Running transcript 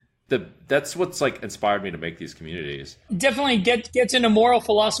that's what's like inspired me to make these communities. Definitely gets into moral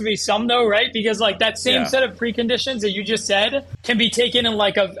philosophy some though, right? Because like that same Yeah. set of preconditions that you just said can be taken in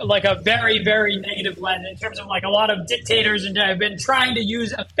like a very, very negative lens in terms of like a lot of dictators and have been trying to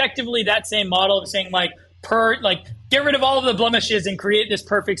use effectively that same model of saying like get rid of all of the blemishes and create this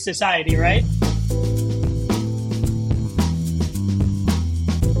perfect society, right?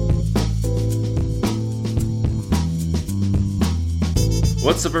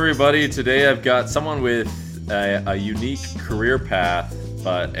 What's up, everybody? Today I've got someone with a unique career path,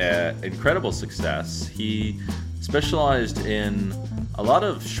 but incredible success. He specialized in a lot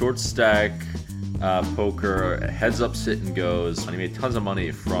of short stack poker, heads up, sit and goes, and he made tons of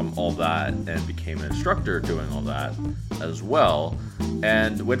money from all that and became an instructor doing all that as well,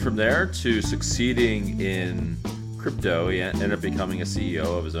 and went from there to succeeding in crypto. He ended up becoming a CEO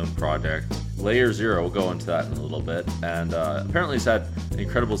of his own project, Layer Zero. We'll go into that in a little bit. And apparently he's had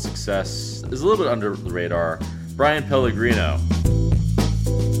incredible success. Is a little bit under the radar. Bryan Pellegrino.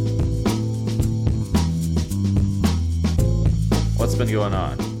 What's been going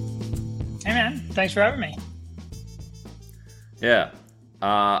on? Hey man, thanks for having me. Yeah.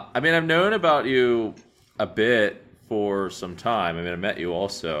 I've known about you a bit for some time. I met you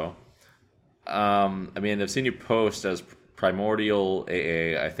also. I've seen you post as Primordial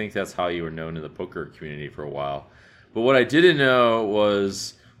AA. I think that's how you were known in the poker community for a while. But what I didn't know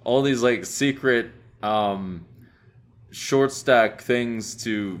was all these like secret short stack things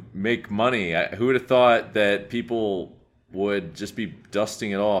to make money. Who would have thought that people would just be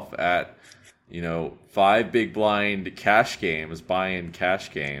dusting it off at, 5 big blind cash games, buying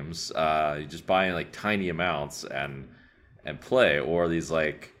cash games, just buying like tiny amounts and play, or these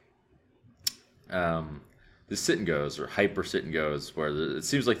like the sit and goes or hyper sit and goes where it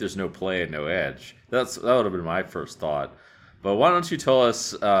seems like there's no play and no edge. That would have been my first thought. But why don't you tell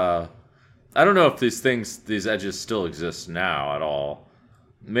us? I don't know if these edges still exist now at all.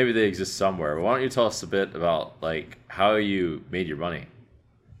 Maybe they exist somewhere. But why don't you tell us a bit about like how you made your money?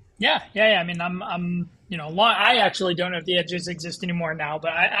 Yeah. I actually don't know if the edges exist anymore now,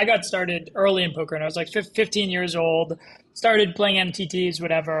 but I got started early in poker and I was like 15 years old. Started playing MTTs,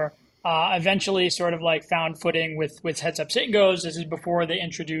 whatever. Eventually sort of like found footing with heads up sit and goes. This is before they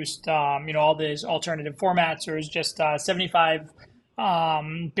introduced, all these alternative formats. There was just 75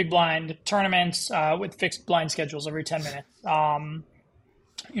 big blind tournaments with fixed blind schedules every 10 minutes.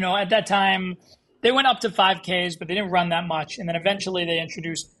 At that time, they went up to 5Ks, but they didn't run that much. And then eventually they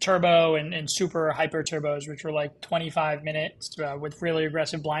introduced turbo and super hyper turbos, which were like 25 minutes with really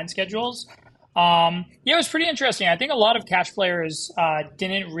aggressive blind schedules. It was pretty interesting. I think a lot of cash players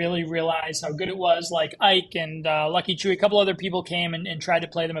didn't really realize how good it was. Like Ike and Lucky Chewy, a couple other people came and tried to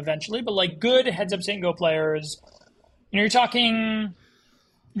play them eventually. But like good heads up sit and go players, you're going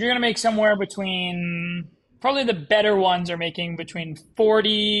to make somewhere between, probably the better ones are making between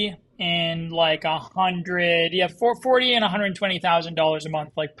 40 and like 100. Yeah, $40 and $120,000 a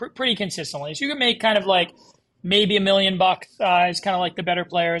month, like pretty consistently. So you can make kind of like maybe $1 million is kind of like the better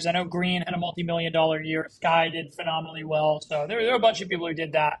players. I know Green had a multi-million-dollar year. Sky did phenomenally well. So there were a bunch of people who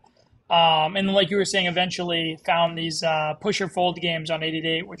did that. And like you were saying, eventually found these push or fold games on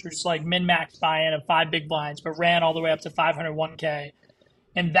 88, which were just like min-max buy-in of 5 big blinds, but ran all the way up to 501K.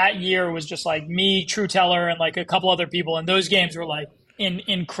 And that year was just like me, True Teller, and like a couple other people. And those games were like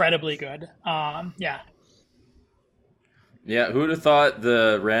incredibly good. Yeah, who would have thought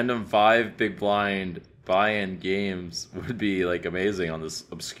the random 5 big blind buy-in games would be like amazing on this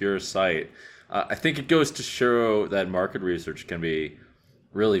obscure site? I think it goes to show that market research can be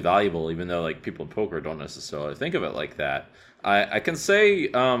really valuable, even though like people in poker don't necessarily think of it like that. I can say,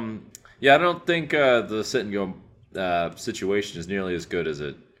 I don't think the sit and go situation is nearly as good as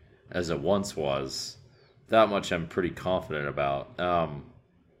it once was. That much I'm pretty confident about.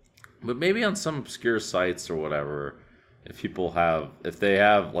 But maybe on some obscure sites or whatever, if they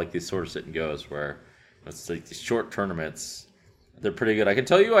have like these sort of sit and goes where it's like these short tournaments, they're pretty good. I can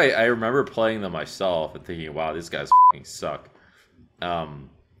tell you, I remember playing them myself and thinking, wow, these guys fucking suck. I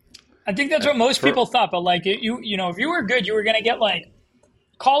think that's what most people thought, but like if you were good, you were going to get like,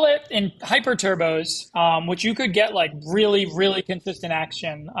 call it in hyper turbos, which you could get like really, really consistent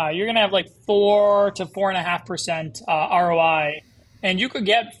action. You're going to have like 4 to 4.5% ROI, and you could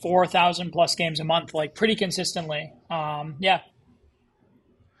get 4,000 plus games a month, like pretty consistently.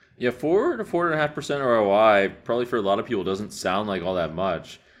 Yeah, 4 to 4.5% ROI probably for a lot of people doesn't sound like all that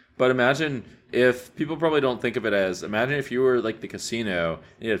much. But imagine if people probably don't think of it as, imagine if you were like the casino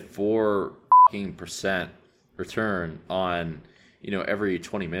and you had 4% return on, every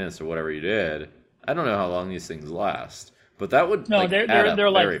 20 minutes or whatever you did. I don't know how long these things last. but that would No, like they're add they're up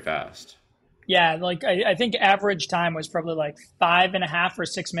they're like very fast. yeah, like I think average time was probably like 5.5 or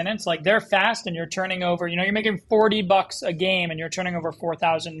 6 minutes. Like they're fast, and you're turning over. You know, you're making $40 a game, and you're turning over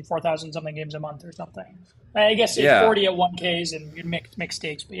 4,000 something games a month or something. I guess it's Yeah, 40 at 1Ks, and you mix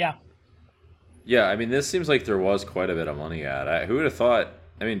stakes. But yeah, yeah. I mean, this seems like there was quite a bit of money who would have thought?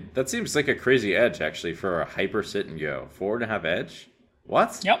 I mean, that seems like a crazy edge actually for a hyper sit and go 4.5 edge.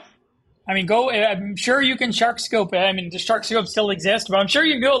 What? yep. I mean, go. I'm sure you can shark scope it. I mean, the shark scope still exists, but I'm sure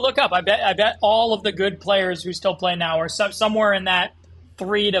you can go look up. I bet all of the good players who still play now are somewhere in that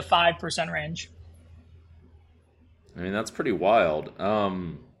 3 to 5% range. I mean, that's pretty wild.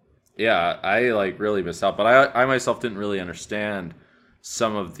 Yeah, I like really missed out, but I myself didn't really understand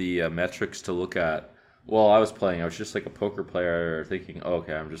some of the metrics to look at while I was playing. I was just like a poker player thinking, oh,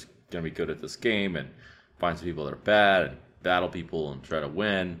 okay, I'm just gonna be good at this game and find some people that are bad and battle people and try to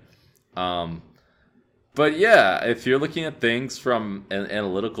win. Um, but yeah, if you're looking at things from an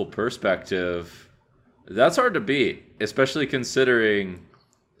analytical perspective, that's hard to beat, especially considering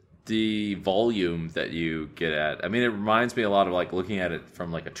the volume that you get at. I mean, it reminds me a lot of like looking at it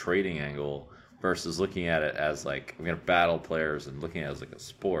from like a trading angle versus looking at it as like I'm gonna battle players and looking at it as like a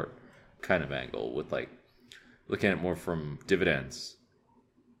sport kind of angle with like looking at it more from dividends.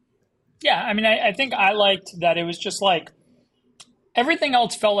 Yeah, I mean, I think I liked that it was just like everything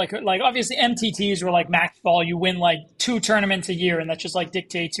else felt like obviously MTTs were like max ball. You win like 2 tournaments a year, and that just like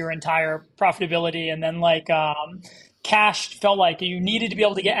dictates your entire profitability. And then like cash felt like you needed to be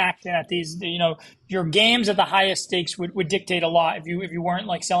able to get action at these. You know, your games at the highest stakes would dictate a lot if you weren't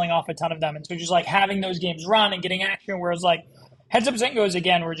like selling off a ton of them. And so just like having those games run and getting action, whereas like heads up and goes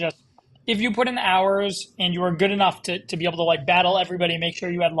again were just if you put in hours and you were good enough to be able to like battle everybody and make sure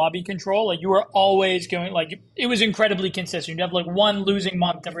you had lobby control, like you were always going like it was incredibly consistent. You'd have like one losing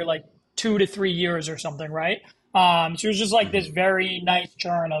month every like 2 to 3 years or something, right? So it was just like this very nice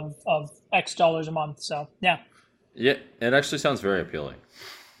churn of X dollars a month. So yeah. Yeah, it actually sounds very appealing.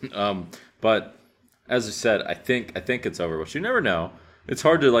 But as I said, I think it's over. But you never know. It's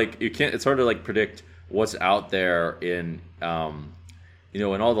hard to like you can't. It's hard to like predict what's out there in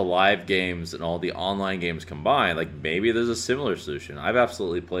in all the live games and all the online games combined. Like maybe there's a similar solution. I've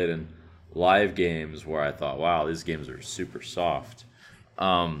absolutely played in live games where I thought, wow, these games are super soft.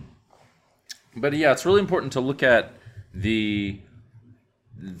 But yeah, it's really important to look at the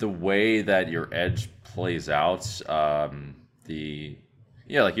way that your edge plays out. Like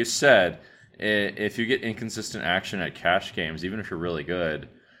you said, if you get inconsistent action at cash games, even if you're really good,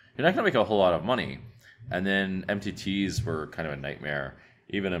 you're not going to make a whole lot of money. And then MTTs were kind of a nightmare,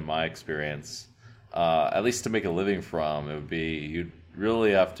 even in my experience. At least to make a living from, it would be you'd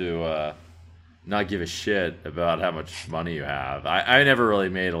really have to not give a shit about how much money you have. I never really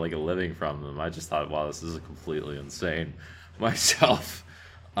made like a living from them. I just thought, wow, this is completely insane myself.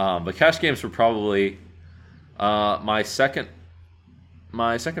 But cash games were probably my second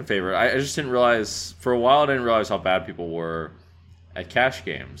favorite. I just didn't realize for a while. I didn't realize how bad people were at cash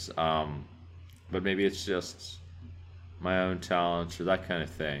games. But maybe it's just my own talent or that kind of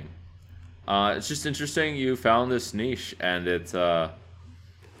thing. It's just interesting you found this niche, and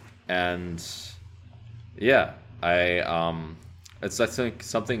yeah, it's I think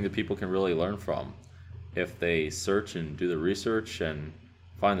something that people can really learn from if they search and do the research and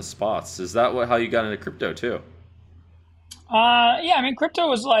find the spots. Is that how you got into crypto too? Yeah, I mean, crypto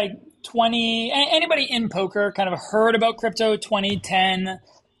was like 20. Anybody in poker kind of heard about crypto 2010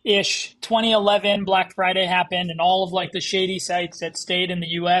 ish. 2011, Black Friday happened, and all of like the shady sites that stayed in the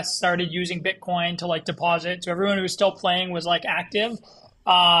US started using Bitcoin to like deposit. So everyone who was still playing was like active,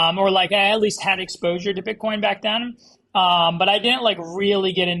 or like I at least had exposure to Bitcoin back then. But I didn't like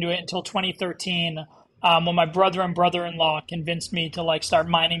really get into it until 2013. When my brother and brother-in-law convinced me to like start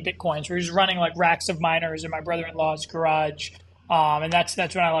mining Bitcoin. So we were just running like racks of miners in my brother-in-law's garage. And that's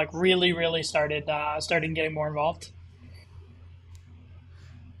when I like really started getting more involved.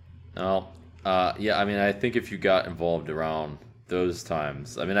 Well, yeah. I mean, I think if you got involved around those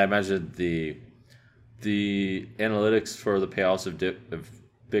times, I mean, I imagine the analytics for the payouts of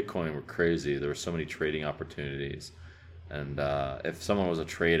Bitcoin were crazy. There were so many trading opportunities, and if someone was a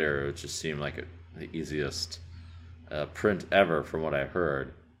trader, it just seemed like the easiest print ever, from what I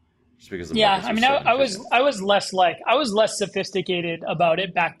heard. Just because the Yeah, markets I were mean, so I was less sophisticated about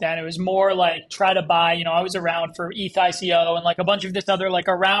it back then. It was more like try to buy. You know, I was around for ETH ICO and like a bunch of this other like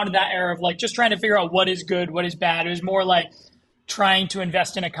around that era of like just trying to figure out what is good, what is bad. It was more like trying to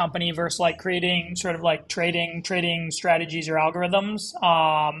invest in a company versus like creating sort of like trading strategies or algorithms.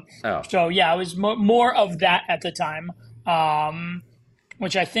 Oh, So yeah, it was more of that at the time.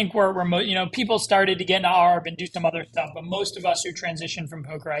 which I think people started to get into ARB and do some other stuff, but most of us who transitioned from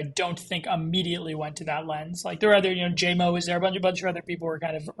poker, I don't think immediately went to that lens. Like there were other, JMO was there, a bunch of other people were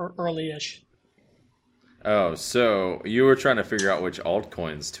kind of early-ish. Oh, so you were trying to figure out which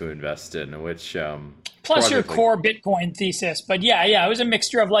altcoins to invest in, which Plus your project, core Bitcoin thesis. But yeah, it was a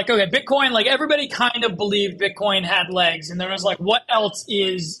mixture of like, okay, Bitcoin, like everybody kind of believed Bitcoin had legs. And there was like, what else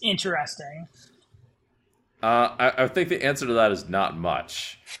is interesting? I think the answer to that is not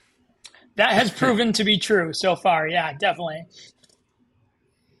much. That has proven to be true so far. Yeah, definitely.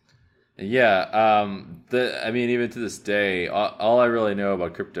 Yeah, I mean, even to this day, all I really know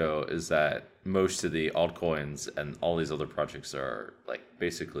about crypto is that most of the altcoins and all these other projects are like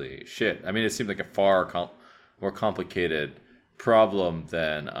basically shit. I mean, it seemed like a far more complicated problem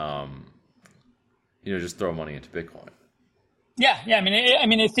than just throw money into Bitcoin. Yeah. I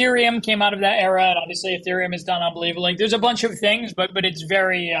mean, Ethereum came out of that era, and obviously Ethereum has done unbelievable. Like, there's a bunch of things, but it's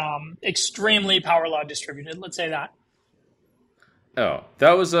very extremely power law distributed. Let's say that. Oh,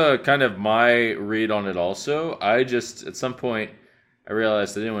 that was kind of my read on it. Also, I just at some point I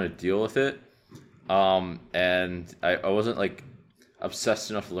realized I didn't want to deal with it, and I wasn't like obsessed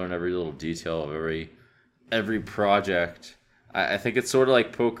enough to learn every little detail of every project. I think it's sort of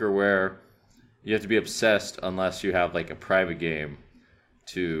like poker where you have to be obsessed unless you have like a private game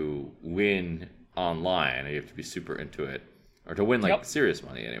to win online. You have to be super into it or to win like Yep. serious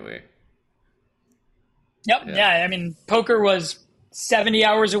money anyway. Yep. Yeah. Yeah. I mean, poker was 70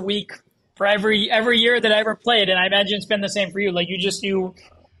 hours a week for every year that I ever played, and I imagine it's been the same for you. Like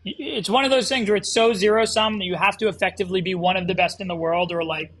it's one of those things where it's so zero sum that you have to effectively be one of the best in the world, or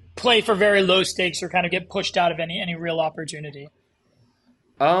like play for very low stakes, or kind of get pushed out of any real opportunity.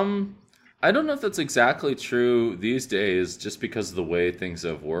 I don't know if that's exactly true these days just because of the way things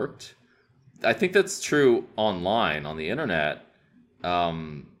have worked. I think that's true online, on the internet,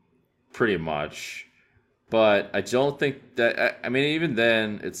 pretty much. But I don't think that, I mean, even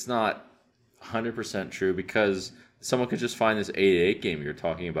then, it's not 100% true because someone could just find this 8-8 game you're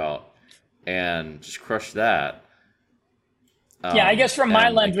talking about and just crush that. Yeah, I guess from my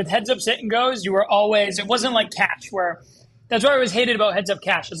And lens like, with heads up sit and goes, you were always, it wasn't like cash where, that's what I always hated about heads up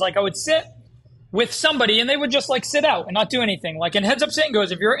cash. Is like I would sit with somebody and they would just like sit out and not do anything. Like in heads up sit and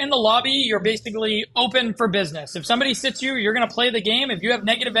goes, if you're in the lobby, you're basically open for business. If somebody sits you, you're going to play the game. If you have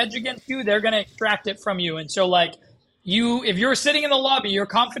negative edge against you, they're going to extract it from you. And so like if you're sitting in the lobby, you're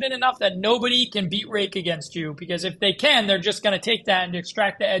confident enough that nobody can beat rake against you, because if they can, they're just going to take that and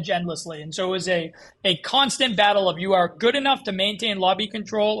extract the edge endlessly. And so it was a constant battle of you are good enough to maintain lobby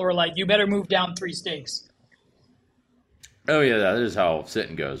control, or like you better move down 3 stakes. oh yeah, that is how sit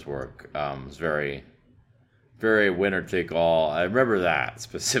and goes work. It's very, very winner take all. I remember that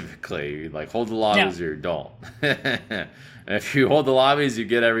specifically. Like hold the Yeah. lobbies or you don't. And if you hold the lobbies, you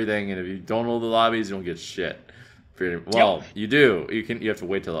get everything, and if you don't hold the lobbies, you don't get shit. Well, Yep. you do. You have to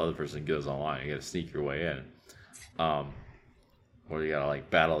wait till the other person goes online. You got to sneak your way in, or you got to like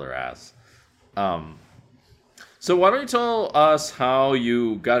battle their ass. So why don't you tell us how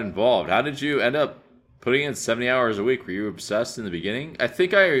you got involved? How did you end up putting in 70 hours a week? Were you obsessed in the beginning? I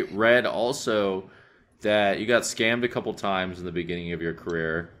think I read also that you got scammed a couple times in the beginning of your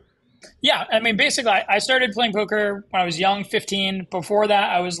career. Yeah, I mean, basically, I started playing poker when I was young, 15. Before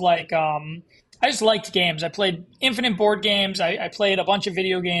that, I was like, I just liked games. I played infinite board games. I played a bunch of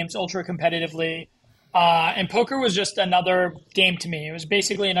video games ultra competitively. And poker was just another game to me. It was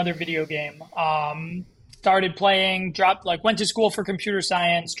basically another video game. Started playing, went to school for computer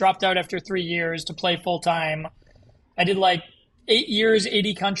science, dropped out after 3 years to play full time. I did like 8 years,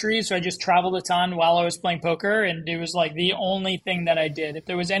 80 countries. So I just traveled a ton while I was playing poker. And it was like the only thing that I did. If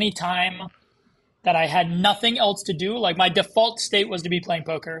there was any time that I had nothing else to do, like my default state was to be playing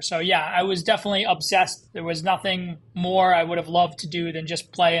poker. So yeah, I was definitely obsessed. There was nothing more I would have loved to do than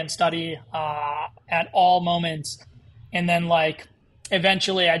just play and study at all moments. And then like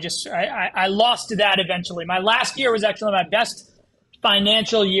eventually I lost to that eventually. My last year was actually my best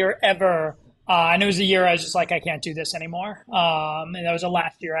financial year ever. And it was a year I was just like, I can't do this anymore. And that was the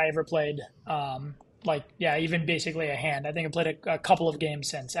last year I ever played, even basically a hand. I think I played a couple of games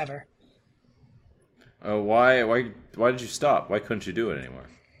since ever. Why did you stop? Why couldn't you do it anymore?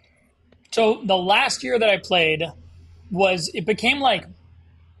 So the last year that I played it became like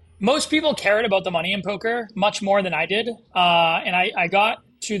most people cared about the money in poker much more than I did. And I got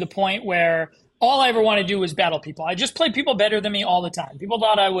to the point where all I ever wanted to do was battle people. I just played people better than me all the time. People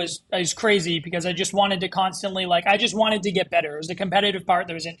thought I was crazy because I just wanted to constantly, I just wanted to get better. It was the competitive part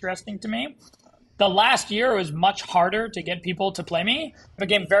that was interesting to me. The last year was much harder to get people to play me. It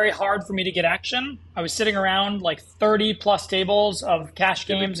became very hard for me to get action. I was sitting around like 30 plus tables of cash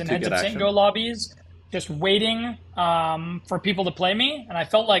games and heads up sit and go lobbies, just waiting for people to play me. And I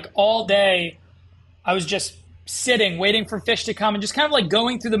felt like all day I was just sitting, waiting for fish to come and just kind of like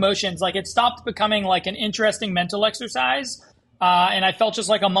going through the motions. Like it stopped becoming like an interesting mental exercise. And I felt just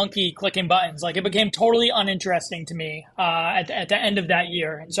like a monkey clicking buttons. Like it became totally uninteresting to me at the end of that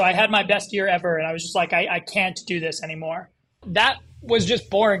year. And so I had my best year ever. And I was just like, I can't do this anymore. That was just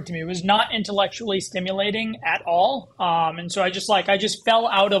boring to me. It was not intellectually stimulating at all. And so I just fell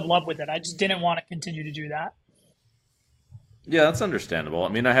out of love with it. I just didn't want to continue to do that. Yeah, that's understandable. I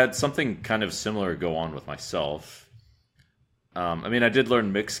mean, I had something kind of similar go on with myself. I mean, I did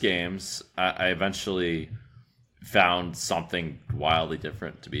learn mixed games. I eventually found something wildly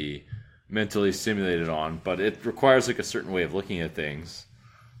different to be mentally stimulated on, but it requires like a certain way of looking at things.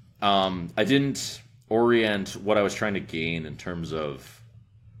 I didn't orient what I was trying to gain in terms of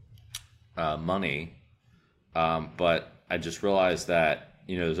money, but I just realized that,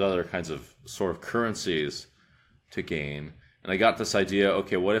 you know, there's other kinds of sort of currencies to gain. And I got this idea,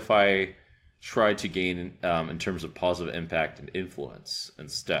 okay, what if I try to gain in terms of positive impact and influence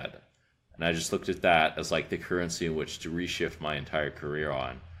instead? And I just looked at that as like the currency in which to reshift my entire career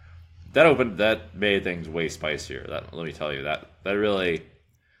on. That made things way spicier. Let me tell you, that really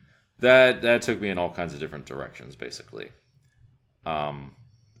that took me in all kinds of different directions, basically. Yeah,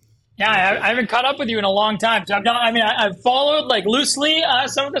 I haven't caught up with you in a long time. So I've followed like loosely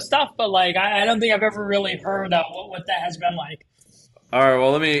some of the stuff, but like I don't think I've ever really heard what that has been like. All right,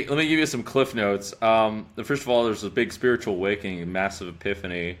 well, let me give you some cliff notes. First of all, there's a big spiritual awakening, a massive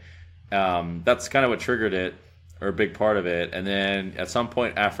epiphany. That's kind of what triggered it, or a big part of it. And then at some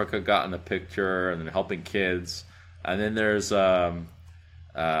point, Africa got in the picture, and then helping kids. And then there's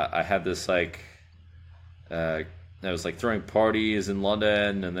I had this like I was like throwing parties in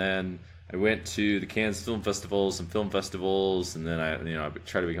London, and then I went to the Cannes film festivals, and then I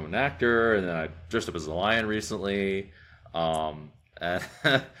tried to become an actor, and then I dressed up as a lion recently. And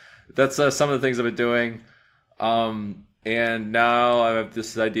that's some of the things I've been doing. And now I have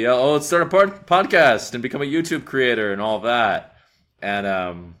this idea, let's start a podcast and become a YouTube creator and all that.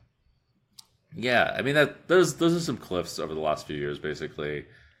 And yeah, I mean, those are some cliffs over the last few years, basically.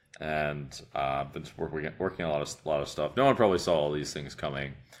 And I've been working on a lot of stuff. No one probably saw all these things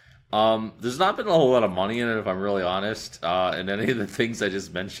coming. There's not been a whole lot of money in it, if I'm really honest, in any of the things I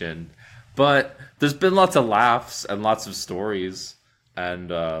just mentioned. But there's been lots of laughs and lots of stories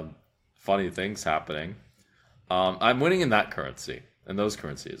and funny things happening. I'm winning in that currency, in those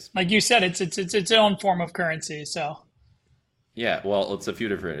currencies. Like you said, it's its own form of currency. So yeah, well, it's a few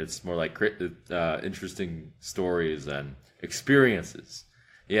different. It's more like interesting stories and experiences.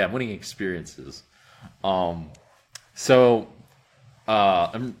 Yeah, I'm winning experiences. So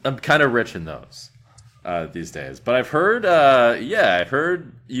I'm kind of rich in those these days. But I've heard, I've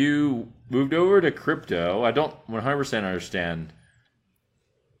heard you moved over to crypto. I don't 100% understand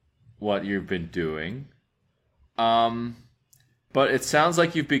what you've been doing. But it sounds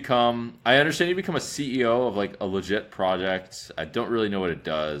like I understand you've become a CEO of like a legit project. I don't really know what it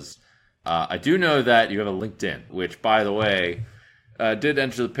does. I do know that you have a LinkedIn, which, by the way, did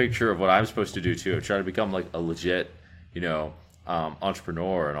enter the picture of what I'm supposed to do too. Try to become like a legit,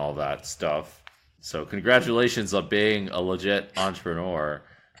 entrepreneur and all that stuff. So congratulations on being a legit entrepreneur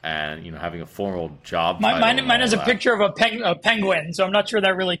and, having a formal job. Mine is a picture of a penguin, so I'm not sure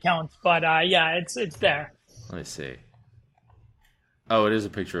that really counts. But yeah, it's there. Let me see. Oh, it is a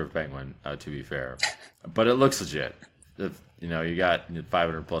picture of a penguin, to be fair. But it looks legit. If, you got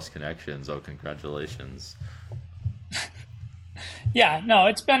 500 plus connections. Oh, congratulations. Yeah, no,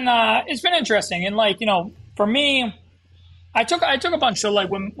 it's been interesting. And for me, I took a bunch. So like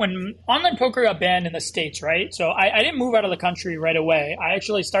when online poker got banned in the States, right? So I didn't move out of the country right away. I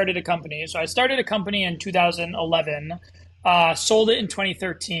actually started a company. So I started a company in 2011, sold it in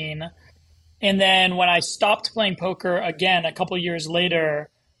 2013. And then when I stopped playing poker again, a couple years later,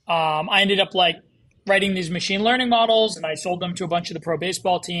 I ended up like writing these machine learning models, and I sold them to a bunch of the pro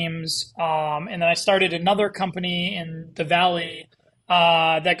baseball teams. And then I started another company in the Valley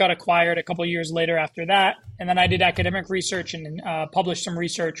that got acquired a couple years later after that. And then I did academic research and published some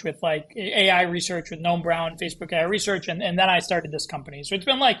research with like AI research with Noam Brown, Facebook AI research. And then I started this company. So it's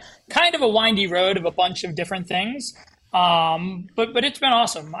been like kind of a windy road of a bunch of different things. But it's been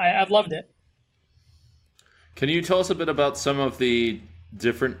awesome. I've loved it. Can you tell us a bit about some of the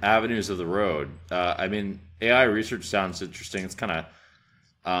different avenues of the road? I mean, AI research sounds interesting. It's kind of,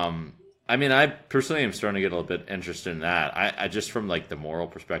 I personally am starting to get a little bit interested in that. I just from like the moral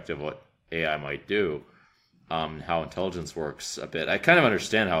perspective, what AI might do, how intelligence works a bit. I kind of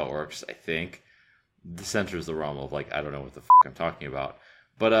understand how it works. I think this enters the realm of like I don't know what the I'm talking about,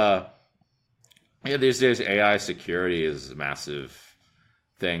 but yeah, these days AI security is a massive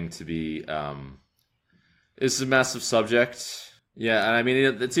thing to be. It's a massive subject. Yeah, and I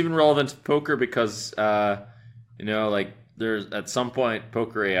mean it's even relevant to poker because like there's at some point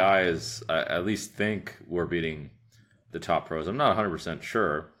poker AI is I at least think we're beating the top pros. I'm not 100%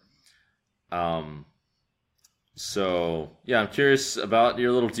 sure. So yeah, I'm curious about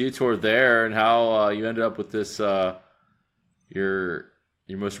your little detour there and how you ended up with this your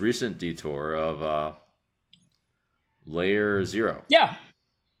most recent detour of Layer Zero. Yeah.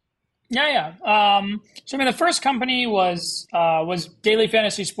 Yeah, yeah. So I mean, the first company was Daily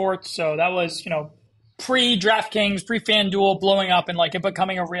Fantasy Sports. So that was, pre DraftKings, pre FanDuel blowing up and like it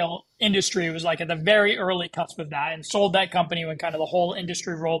becoming a real industry. It was like at the very early cusp of that, and sold that company when kind of the whole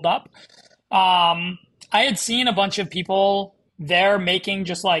industry rolled up. I had seen a bunch of people there making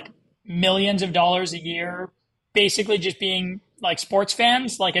just like millions of dollars a year, basically just being like sports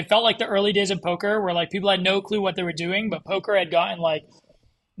fans. Like it felt like the early days of poker where like people had no clue what they were doing, but poker had gotten like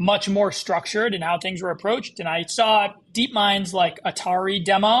much more structured in how things were approached. And I saw DeepMind's like Atari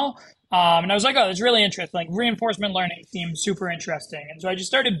demo. And I was like, oh, that's really interesting. Like reinforcement learning seems super interesting. And so I just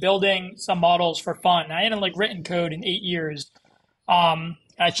started building some models for fun. I hadn't like written code in 8 years.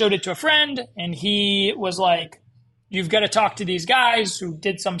 I showed it to a friend and he was like, you've got to talk to these guys who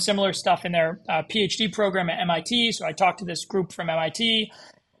did some similar stuff in their PhD program at MIT. So I talked to this group from MIT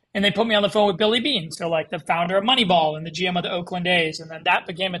and they put me on the phone with Billy Beane. So like the founder of Moneyball and the GM of the Oakland A's. And then that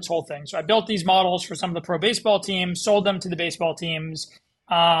became its whole thing. So I built these models for some of the pro baseball teams, sold them to the baseball teams.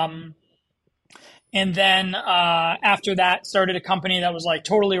 And then after that, started a company that was like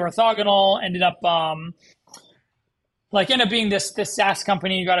totally orthogonal, ended up being this SaaS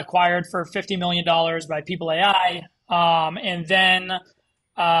company, got acquired for $50 million by People AI. And then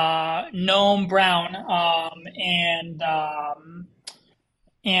Noam Brown and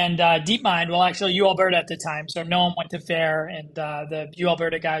DeepMind, well, actually U Alberta at the time. So Noam went to FAIR and the U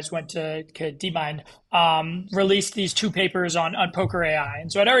Alberta guys went to DeepMind, released these 2 papers on poker AI.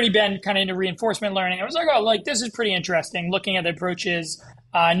 And so I'd already been kind of into reinforcement learning. I was like, oh, like this is pretty interesting looking at the approaches.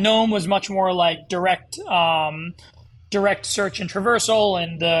 Noam was much more like direct search and traversal,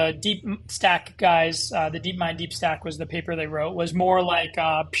 and the Deep Stack guys, the DeepMind Deep Stack was the paper they wrote, was more like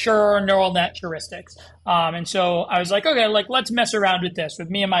pure neural net heuristics. And so I was like, okay, like let's mess around with this with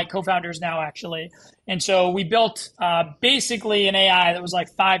me and my co-founders now, actually. And so we built basically an AI that was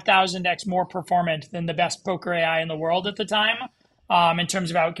like 5,000x more performant than the best poker AI in the world at the time. In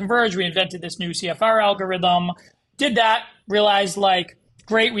terms of how it converged, we invented this new CFR algorithm, did that, realized like,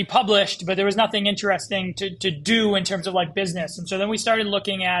 great, we published, but there was nothing interesting to do in terms of like business. And so then we started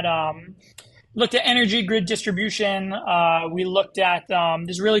looking at energy grid distribution. We looked at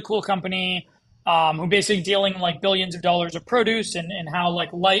this really cool company who basically dealing like billions of dollars of produce and how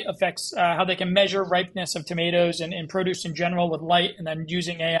like light affects how they can measure ripeness of tomatoes and produce in general with light, and then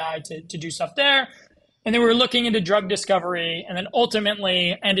using AI to do stuff there. And then we were looking into drug discovery, and then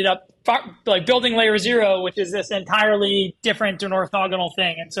ultimately ended up like building Layer Zero, which is this entirely different and orthogonal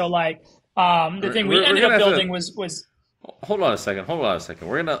thing. And so like the thing we ended up building was Hold on a second.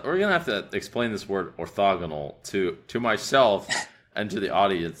 We're gonna have to explain this word orthogonal to myself and to the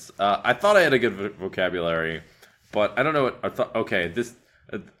audience. I thought I had a good vocabulary, but I don't know what okay, is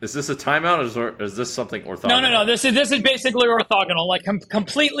this a timeout or is this something orthogonal? No. This is basically orthogonal, like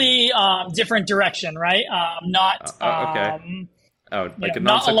completely different direction, right? Not okay.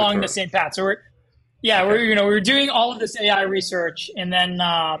 Not along the same path. So we're doing all of this AI research, and then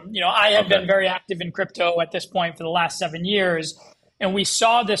I had been very active in crypto at this point for the last 7 years, and we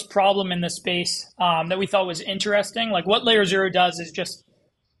saw this problem in the space that we thought was interesting. Like what Layer Zero does is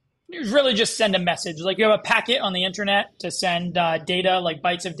really just send a message. Like you have a packet on the internet to send data, like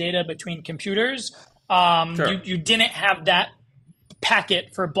bytes of data between computers. Sure. You didn't have that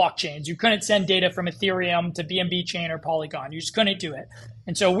packet for blockchains. You couldn't send data from Ethereum to BNB chain or Polygon. You just couldn't do it.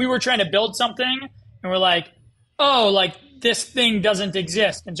 And so we were trying to build something, and we're like, oh, like this thing doesn't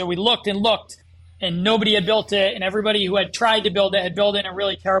exist. And so we looked, and nobody had built it, and everybody who had tried to build it had built it in a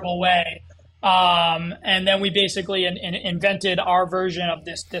really terrible way. And then we basically invented our version of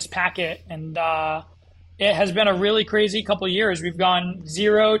this packet, and it has been a really crazy couple of years. We've gone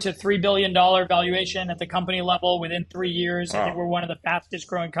 $0 to $3 billion valuation at the company level within 3 years. Wow. I think we're one of the fastest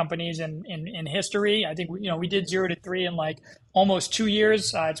growing companies in history. I think we did 0 to 3 in like almost 2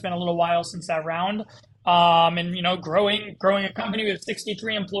 years. It's been a little while since that round. And growing a company. We have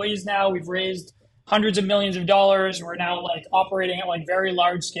 63 employees now. We've raised hundreds of millions of dollars. We're now like operating at like very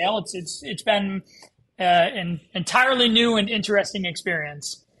large scale. It's been an entirely new and interesting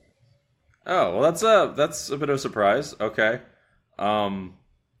experience. Oh, well, that's a bit of a surprise. Okay. Um,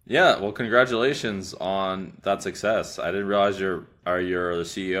 yeah. Well, congratulations on that success. I didn't realize you're the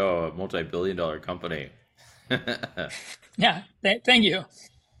CEO of a multi-billion-dollar company. Yeah, thank you.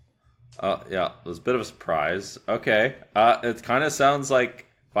 Yeah, it was a bit of a surprise. Okay. It kind of sounds like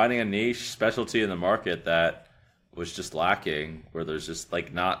finding a niche specialty in the market that was just lacking, where there's just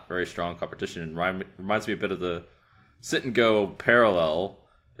like not very strong competition. And reminds me a bit of the sit and go parallel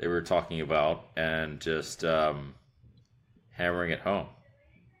they were talking about, and just hammering it home.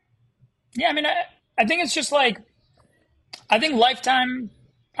 Yeah, I mean, I think it's just like I think lifetime.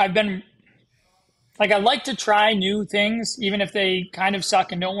 I've been like I like to try new things, even if they kind of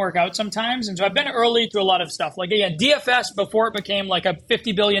suck and don't work out sometimes. And so I've been early through a lot of stuff. Like yeah, DFS before it became like a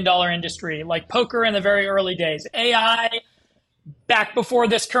 $50 billion industry, like poker in the very early days, AI back before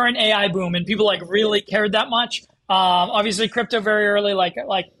this current AI boom, and people like really cared that much. Obviously, crypto very early. Like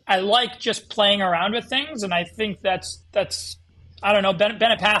I like just playing around with things, and I think that's I don't know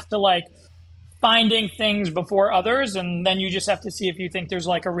been a path to like finding things before others, and then you just have to see if you think there's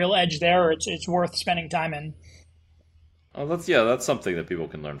like a real edge there, or it's worth spending time in. Oh, that's something that people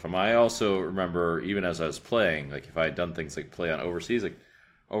can learn from. I also remember even as I was playing, like if I had done things like play on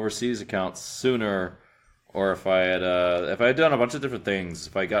overseas accounts sooner, or if I had done a bunch of different things,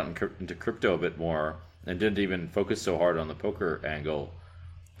 if I got into crypto a bit more and didn't even focus so hard on the poker angle,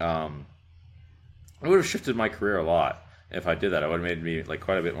 um, it would have shifted my career a lot. If I did that, it would have made me like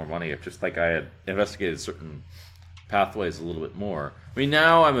quite a bit more money if just like I had investigated certain pathways a little bit more. I mean,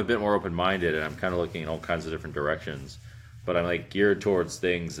 now I'm a bit more open minded and I'm kind of looking in all kinds of different directions, but I'm like geared towards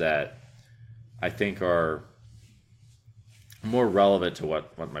things that I think are more relevant to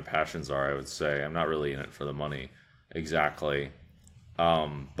what my passions are. I would say I'm not really in it for the money exactly,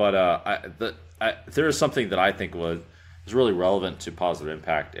 but there is something that I think is really relevant to positive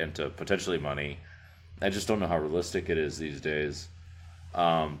impact and to potentially money. I just don't know how realistic it is these days.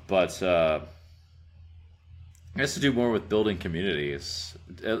 But it has to do more with building communities.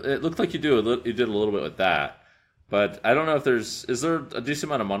 It looked like you did a little bit with that, but I don't know if is there a decent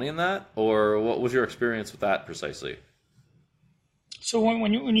amount of money in that, or what was your experience with that precisely? So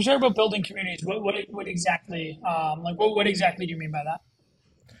when you talk about building communities, what exactly like what exactly do you mean by that?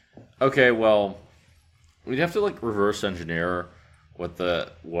 Okay, well, we'd have to like reverse engineer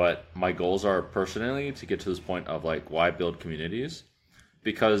what my goals are personally to get to this point of like why build communities,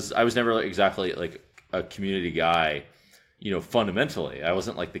 because I was never like, exactly like a community guy, fundamentally I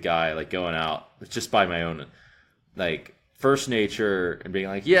wasn't like the guy like going out just by my own like first nature and being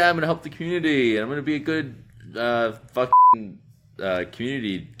like, yeah, I'm gonna help the community and I'm gonna be a good fucking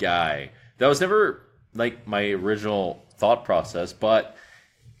community guy. That was never like my original thought process, but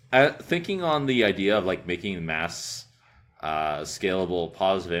thinking on the idea of like making mass scalable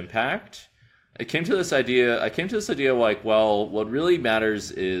positive impact, I came to this idea like, well, what really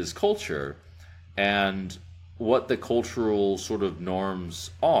matters is culture and what the cultural sort of norms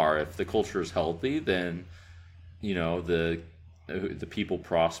are. If the culture is healthy, then the people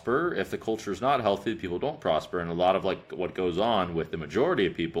prosper. If the culture is not healthy, people don't prosper. And a lot of like what goes on with the majority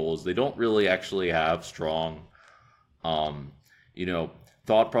of people is they don't really actually have strong um,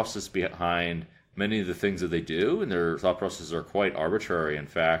 thought process behind many of the things that they do, and their thought processes are quite arbitrary, in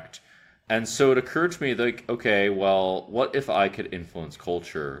fact. And so it occurred to me, like, okay, well, what if I could influence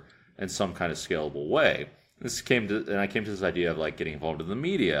culture in some kind of scalable way? And I came to this idea of like getting involved in the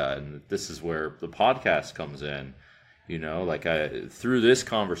media, and this is where the podcast comes in. Through this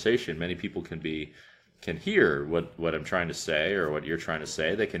conversation, many people can hear what I'm trying to say or what you're trying to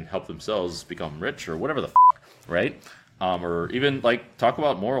say. They can help themselves become rich or whatever right? Or even like talk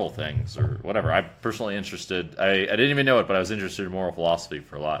about moral things or whatever. I'm personally interested. I didn't even know it, but I was interested in moral philosophy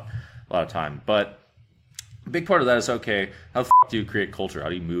for a lot of time. But a big part of that is, okay, how the do you create culture? How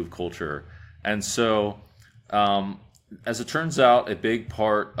do you move culture? And so, as it turns out, a big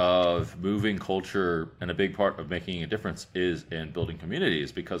part of moving culture and a big part of making a difference is in building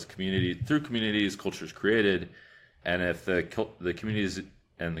communities, because through communities, culture is created, and if the communities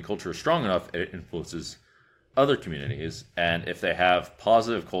and the culture is strong enough, it influences other communities. And if they have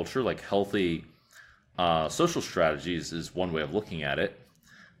positive culture, like healthy social strategies is one way of looking at it,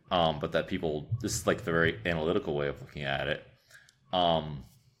 but this is like the very analytical way of looking at it,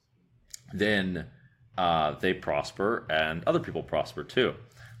 then they prosper and other people prosper too.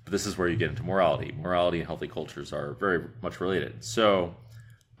 But this is where you get into morality. Morality and healthy cultures are very much related. So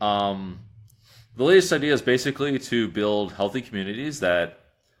the latest idea is basically to build healthy communities that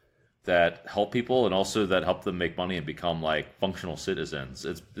that help people and also that help them make money and become like functional citizens.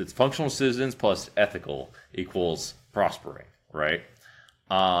 It's functional citizens plus ethical equals prospering, right?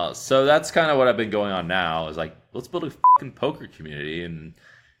 So that's kind of what I've been going on now is like, let's build a fucking poker community. And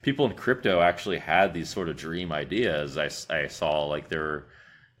people in crypto actually had these sort of dream ideas. I saw like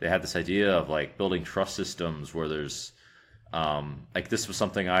they had this idea of like building trust systems where there's like this was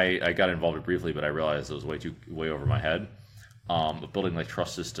something I got involved in briefly, but I realized it was way over my head. Building like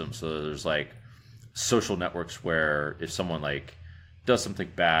trust systems so that there's like social networks where if someone like does something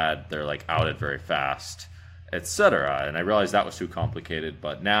bad, they're like outed very fast, etc. And I realized that was too complicated,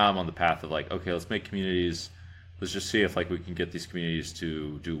 but now I'm on the path of like, okay, let's make communities. Let's just see if like we can get these communities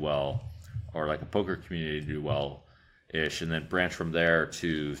to do well, or like a poker community to do well ish, and then branch from there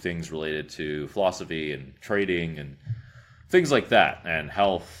to things related to philosophy and trading and things like that, and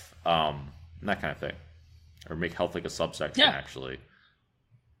health, and that kind of thing. Or make health like a subsection, actually.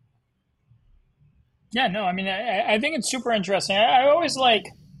 Yeah, no, I mean, I think it's super interesting. I always find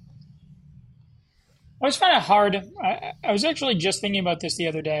it hard. I was actually just thinking about this the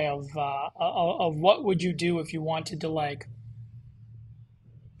other day of what would you do if you wanted to like,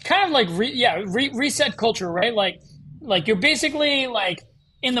 kind of like, reset culture, right? Like you're basically like,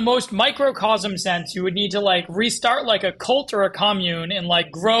 in the most microcosm sense, you would need to like restart like a cult or a commune and like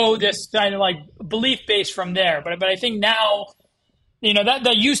grow this kind of like belief base from there. But I think now,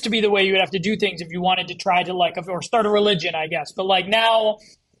 that used to be the way you would have to do things if you wanted to try to like, or start a religion, I guess. But like now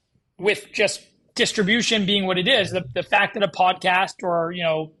with just distribution being what it is, the fact that a podcast or,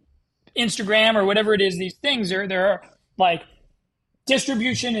 Instagram or whatever it is, these things they're like,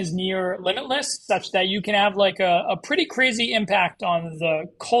 distribution is near limitless, such that you can have like a pretty crazy impact on the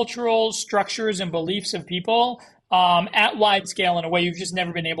cultural structures and beliefs of people at wide scale in a way you've just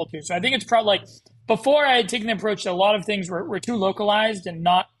never been able to. So I think it's probably like, before I had taken the approach that a lot of things were too localized and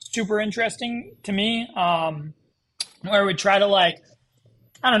not super interesting to me, where I would try to like,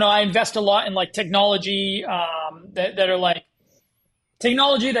 I don't know, I invest a lot in like technology that are like,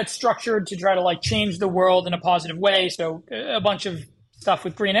 technology that's structured to try to like change the world in a positive way. So a bunch of stuff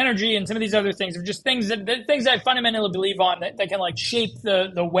with green energy and some of these other things are just things that I fundamentally believe on that can like shape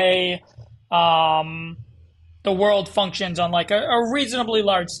the way the world functions on like a reasonably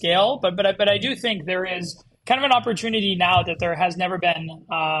large scale. But I do think there is kind of an opportunity now that there has never been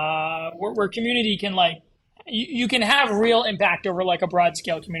where community can like, you can have real impact over like a broad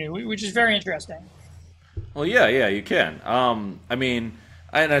scale community, which is very interesting. Well, yeah, you can. I mean,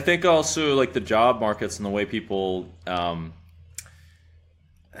 and I think also like the job markets and the way people, how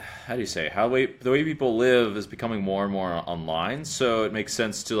do you say, the way people live is becoming more and more online. So it makes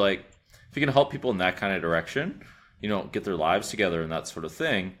sense to like, if you can help people in that kind of direction, get their lives together and that sort of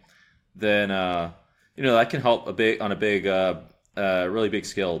thing, then that can help on a really big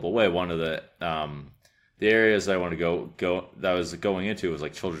scalable way. One of the areas I want to go that I was going into was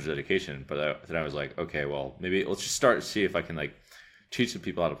like children's education, but then I was like, okay, well, maybe let's just start to see if I can like teach some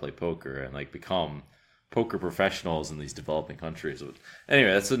people how to play poker and like become poker professionals in these developing countries.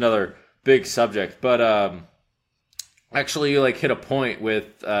 Anyway, that's another big subject, but actually like hit a point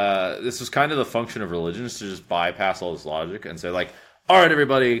with this was kind of the function of religions to just bypass all this logic and say like, all right,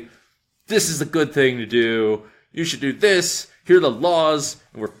 everybody, this is the good thing to do. You should do this. Here are the laws,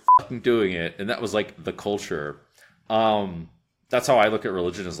 and we're doing it. And that was like the culture. That's how I look at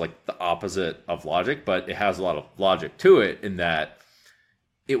religion, as like the opposite of logic, but it has a lot of logic to it in that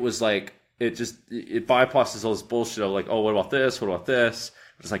it was like it bypasses all this bullshit of like, oh, what about this, what about this?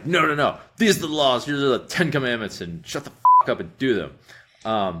 It's like, no, these are the laws, these are the 10 commandments, and shut the up and do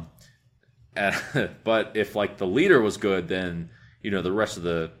them. But if like the leader was good, then the rest of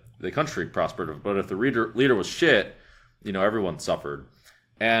the country prospered. But if the leader was shit, everyone suffered.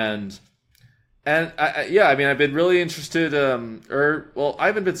 And I mean, I've been really interested, I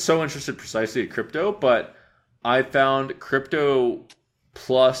haven't been so interested precisely in crypto, but I found crypto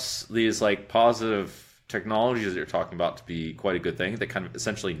plus these like positive technologies that you're talking about to be quite a good thing that kind of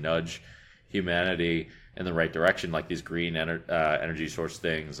essentially nudge humanity in the right direction, like these green energy source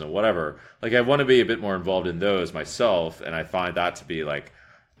things and whatever. Like I want to be a bit more involved in those myself, and I find that to be like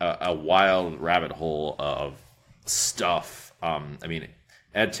a wild rabbit hole of stuff. I mean,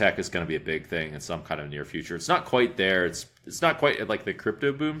 ed tech is going to be a big thing in some kind of near future. It's not quite there. It's not quite at like the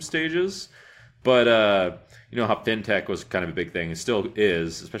crypto boom stages, but how fintech was kind of a big thing. It still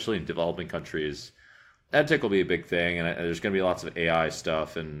is, especially in developing countries. Ed tech will be a big thing, and there's going to be lots of AI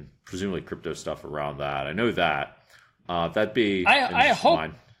stuff and presumably crypto stuff around that. I know that. That'd be. I hope.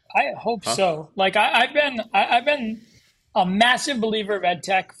 I hope so. Like I've been a massive believer of ed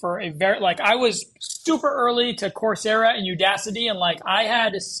tech for a very, like, I was super early to Coursera and Udacity, and like I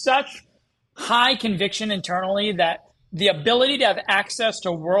had such high conviction internally that the ability to have access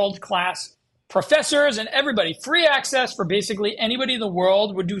to world class professors and everybody, free access for basically anybody in the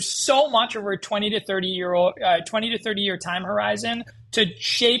world, would do so much over a 20 to 30 year time horizon to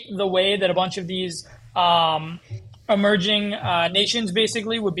shape the way that a bunch of these emerging nations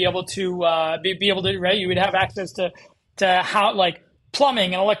basically would be able to right. You would have access to how, like,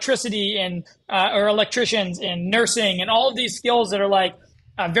 plumbing and electricity and or electricians and nursing and all of these skills that are like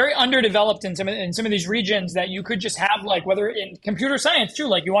very underdeveloped in some of these regions, that you could just have, like, whether in computer science too,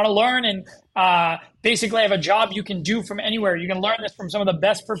 like you want to learn and basically have a job you can do from anywhere. You can learn this from some of the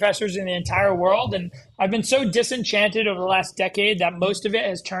best professors in the entire world. And I've been so disenchanted over the last decade that most of it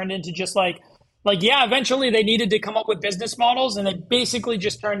has turned into just like, yeah, eventually they needed to come up with business models, and they basically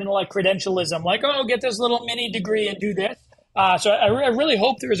just turned into like credentialism, like, oh, get this little mini degree and do this. So I really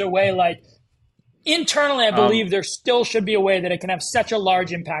hope there's a way, like, internally, I believe there still should be a way that it can have such a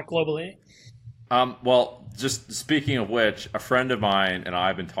large impact globally. Well, just speaking of which, a friend of mine and I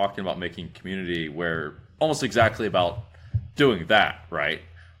have been talking about making community where almost exactly about doing that, right?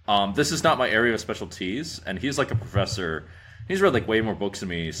 This is not my area of specialties, and he's like a professor. He's read like way more books than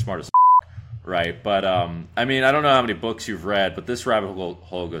me. He's smart as right? But I mean, I don't know how many books you've read, but this rabbit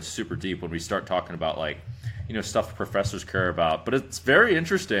hole goes super deep when we start talking about, like, you know, stuff professors care about. But it's very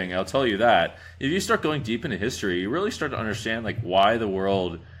interesting, I'll tell you that. If you start going deep into history, you really start to understand, like, why the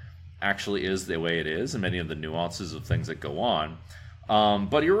world actually is the way it is and many of the nuances of things that go on.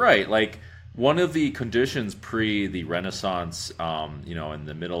 But you're right, like, one of the conditions pre the Renaissance, you know, in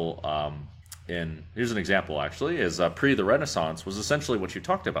the middle, here's an example actually, is pre the Renaissance was essentially what you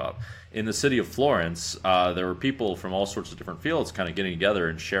talked about. In the city of Florence, there were people from all sorts of different fields kind of getting together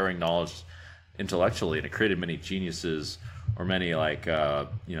and sharing knowledge intellectually, and it created many geniuses, or many, like,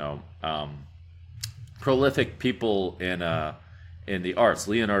 prolific people in the arts.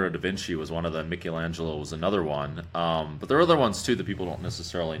 Leonardo da Vinci was one of them. Michelangelo was another one. But there are other ones too that people don't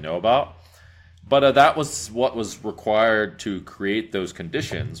necessarily know about. But that was what was required to create those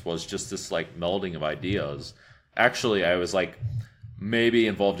conditions, was just this, like, melding of ideas. Actually, I was, like, maybe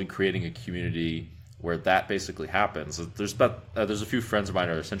involved in creating a community where that basically happens. There's a few friends of mine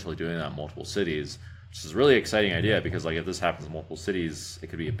who are essentially doing that in multiple cities, which is a really exciting idea, because, like, if this happens in multiple cities, it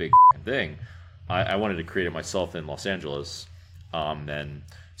could be a big thing. I wanted to create it myself in Los Angeles. And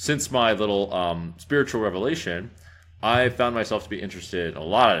since my little spiritual revelation, I found myself to be interested in a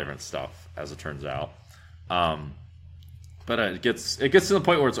lot of different stuff, as it turns out. But it gets to the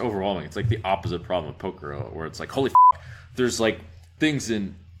point where it's overwhelming. It's like the opposite problem of poker, where it's like, holy there's, like, things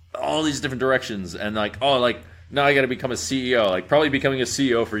in all these different directions, and, like, oh, like, now I got to become a CEO. Like, probably becoming a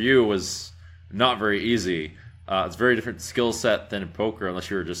CEO for you was not very easy. It's a very different skill set than in poker, unless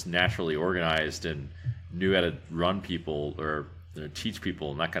you were just naturally organized and knew how to run people or, you know, teach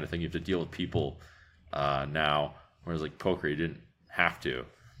people and that kind of thing. You have to deal with people now, whereas, like, poker, you didn't have to.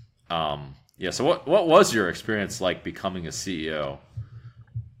 Yeah. So what was your experience like becoming a CEO?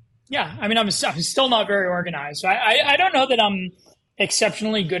 Yeah, I mean, I'm still not very organized. So I don't know that I'm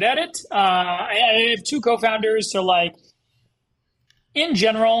exceptionally good at it. I have two co-founders, so, like, in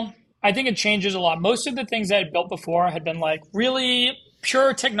general, I think it changes a lot. Most of the things that I built before had been, like, really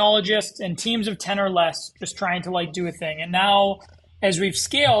pure technologists and teams of 10 or less just trying to, like, do a thing. And now, as we've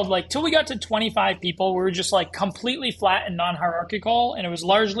scaled, like, till we got to 25 people, we were just, like, completely flat and non-hierarchical, and it was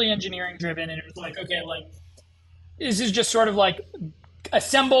largely engineering driven. And it was like, okay, like, this is just sort of like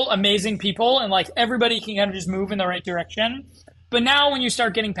assemble amazing people, and, like, everybody can kind of just move in the right direction. But now when you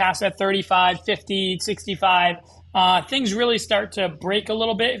start getting past that 35, 50, 65, things really start to break a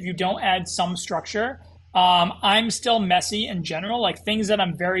little bit if you don't add some structure. I'm still messy in general. Like, things that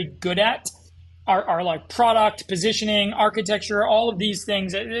I'm very good at are like product, positioning, architecture, all of these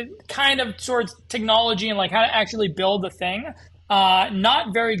things, kind of towards technology and, like, how to actually build the thing.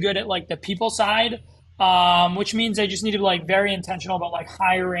 Not very good at, like, the people side, which means I just need to be, like, very intentional about, like,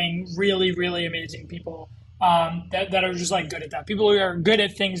 hiring really, really amazing people. That are just, like, good at that. People who are good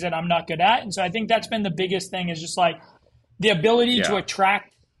at things that I'm not good at. And so I think that's been the biggest thing, is just, like, the ability to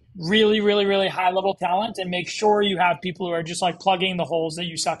attract really, really, really high level talent and make sure you have people who are just, like, plugging the holes that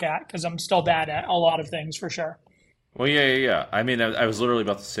you suck at, because I'm still bad at a lot of things for sure. Well, yeah. I mean, I was literally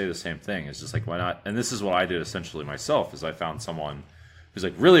about to say the same thing. It's just like, why not? And this is what I did essentially myself, is I found someone who's,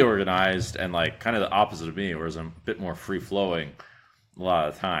 like, really organized and, like, kind of the opposite of me, whereas I'm a bit more free flowing a lot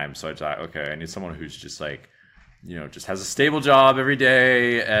of the time. So I thought, okay, I need someone who's just, like, you know, just has a stable job every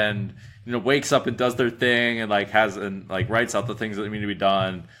day, and, you know, wakes up and does their thing, and, like, writes out the things that need to be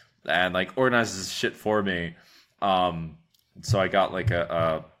done, and, like, organizes shit for me. So I got like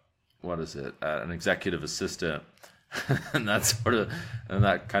what is it? An executive assistant, and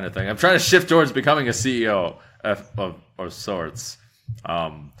that kind of thing. I'm trying to shift towards becoming a CEO of sorts,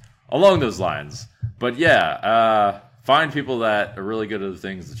 along those lines. But yeah, find people that are really good at the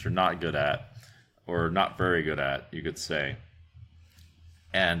things that you're not good at, or not very good at, you could say.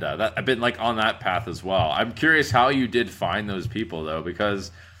 And that I've been like on that path as well. I'm curious how you did find those people though, because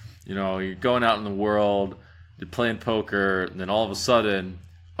you're going out in the world, you're playing poker, and then all of a sudden,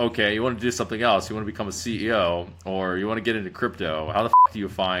 okay, you want to do something else. You want to become a CEO, or you want to get into crypto. How the do you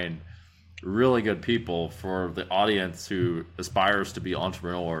find really good people for the audience who aspires to be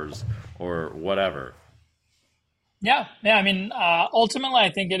entrepreneurs or whatever? Yeah, yeah. I mean, ultimately,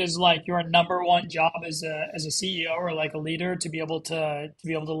 I think it is like your number one job as a CEO or like a leader to be able to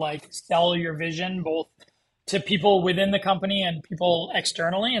like sell your vision both to people within the company and people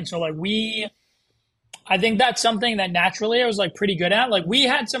externally. And so like I think that's something that naturally I was like pretty good at. Like we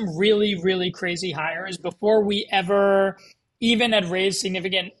had some really, really crazy hires before we ever even had raised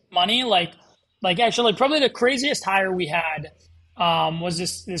significant money. Like actually probably the craziest hire we had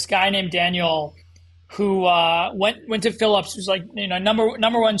was this guy named Daniel who went to Phillips, who's like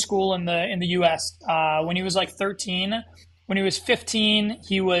number one school in the U.S. When he was like 13. When he was 15,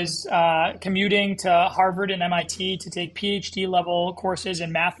 he was commuting to Harvard and MIT to take PhD level courses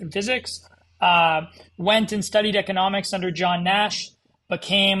in math and physics. Went and studied economics under John Nash,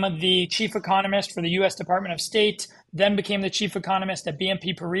 became the chief economist for the U.S. Department of State, then became the chief economist at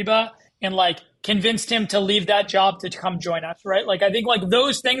BNP Paribas, and like convinced him to leave that job to come join us, right? Like I think like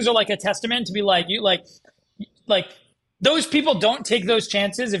those things are like a testament to be like you like those people don't take those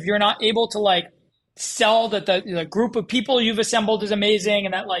chances if you're not able to like sell that the group of people you've assembled is amazing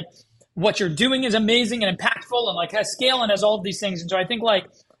and that like what you're doing is amazing and impactful and like has scale and has all of these things. And so I think like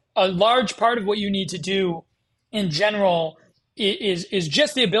a large part of what you need to do in general is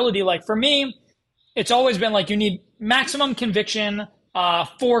just the ability. Like for me, it's always been like you need maximum conviction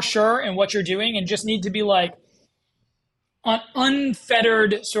for sure in what you're doing and just need to be like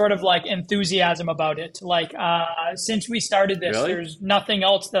unfettered sort of like enthusiasm about it. Like since we started this, Really? there's nothing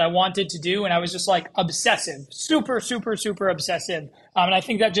else that I wanted to do. And I was just like obsessive, super, super, super obsessive. And I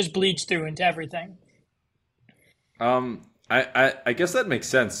think that just bleeds through into everything. I guess that makes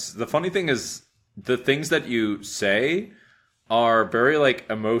sense. The funny thing is, the things that you say are very like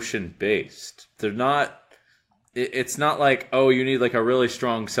emotion based. They're not. It's not like, oh, you need like a really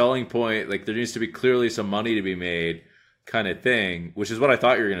strong selling point. Like there needs to be clearly some money to be made, kind of thing. Which is what I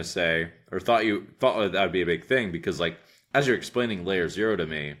thought you were gonna say, or thought that would be a big thing, because like as you're explaining Layer Zero to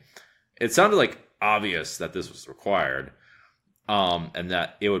me, it sounded like obvious that this was required, and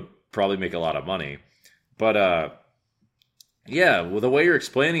that it would probably make a lot of money. But yeah, well, the way you're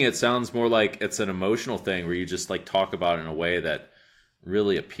explaining it sounds more like it's an emotional thing where you just like talk about it in a way that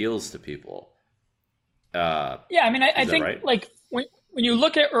really appeals to people. Yeah, I mean, I Is that think right? like when you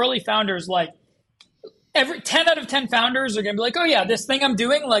look at early founders, like every 10 out of 10 founders are going to be like, oh yeah, this thing I'm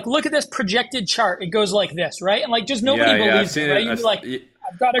doing, like, look at this projected chart. It goes like this, right? And like, just nobody Yeah, I've believes seen it, right? it. You'd be like,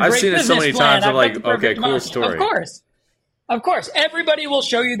 I've got a I've great seen it so business many plan. times. I'm I've got the like, okay, perfect cool money. story. Of course, everybody will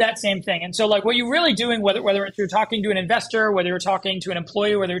show you that same thing. And so like what you're really doing, whether it's you're talking to an investor, whether you're talking to an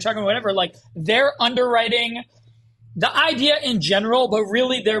employee, whether you're talking whatever, like they're underwriting the idea in general, but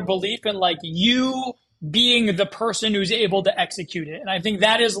really their belief in like you being the person who's able to execute it. And I think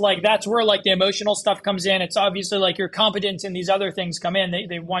that is like, that's where like the emotional stuff comes in. It's obviously like your competence and these other things come in.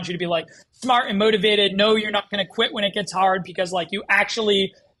 They want you to be like smart and motivated. No, you're not going to quit when it gets hard because like you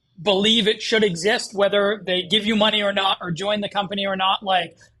actually believe it should exist, whether they give you money or not, or join the company or not.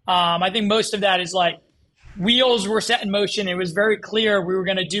 Like, I think most of that is like wheels were set in motion. It was very clear we were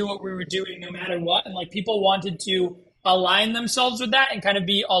going to do what we were doing no matter what. And like people wanted to align themselves with that and kind of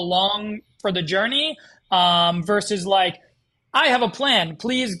be along for the journey, versus like, I have a plan,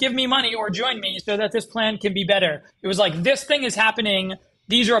 please give me money or join me so that this plan can be better. It was like, this thing is happening.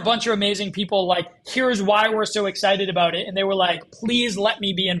 These are a bunch of amazing people. Like, here's why we're so excited about it. And they were like, please let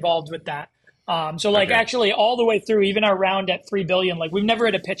me be involved with that. So like Okay. actually all the way through, even our round at 3 billion, like we've never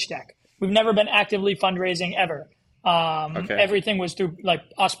had a pitch deck. We've never been actively fundraising ever. Okay. Everything was through like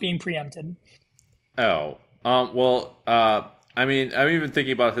us being preempted. Oh. Well, I mean, I'm even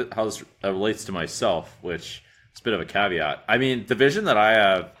thinking about how this relates to myself, which is a bit of a caveat. I mean, the vision that I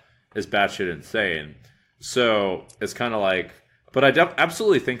have is batshit insane. So it's kind of like, but I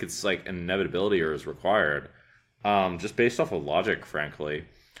absolutely think it's like an inevitability or is required, just based off of logic, frankly.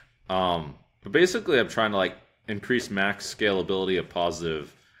 But basically, I'm trying to like increase max scalability of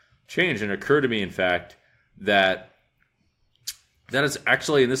positive change, and it occurred to me, in fact, that is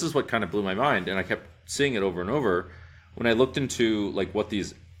actually, and this is what kind of blew my mind, and I kept seeing it over and over, when I looked into like what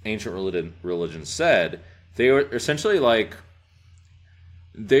these ancient religions said, they were essentially like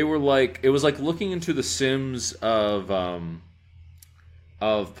it was like looking into the Sims of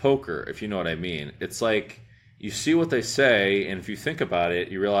poker, if you know what I mean. It's like you see what they say, and if you think about it,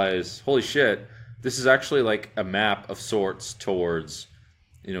 you realize, holy shit, this is actually like a map of sorts towards,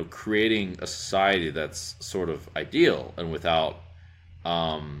 creating a society that's sort of ideal and without,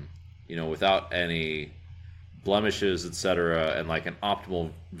 without any blemishes, etc., and like an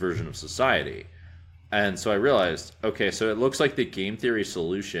optimal version of society. And so I realized, okay, so it looks like the game theory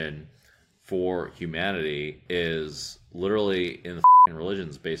solution for humanity is literally in the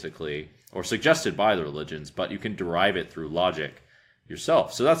religions, basically, or suggested by the religions, but you can derive it through logic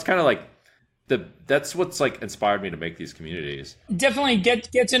yourself. So that's kind of like that's what's like inspired me to make these communities. Definitely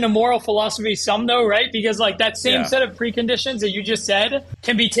gets into moral philosophy some though, right? Because like that same set of preconditions that you just said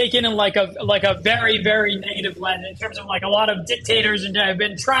can be taken in like a very, very negative lens in terms of like a lot of dictators and have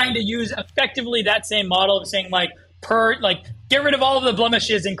been trying to use effectively that same model of saying get rid of all of the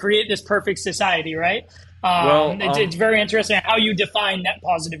blemishes and create this perfect society, right? It's very interesting how you define net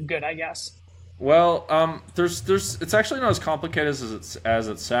positive good, I guess. Well, there's it's actually not as complicated as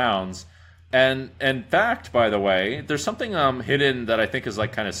it sounds. And in fact, by the way, there's something hidden that I think is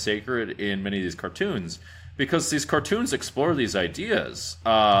like kind of sacred in many of these cartoons, because these cartoons explore these ideas.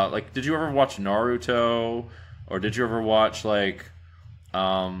 Like, did you ever watch Naruto, or did you ever watch like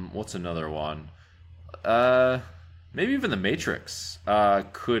what's another one? Maybe even The Matrix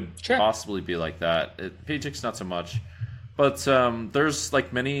could possibly be like that. Matrix not so much, but there's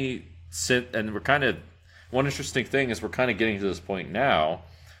like many and we're kind of one interesting thing is we're kind of getting to this point now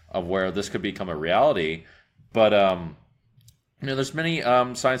of where this could become a reality. But there's many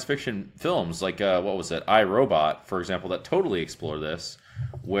science fiction films like what was it, I, Robot, for example, that totally explore this,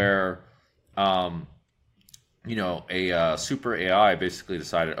 where a super AI basically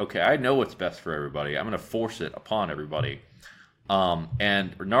decided, okay, I know what's best for everybody. I'm going to force it upon everybody.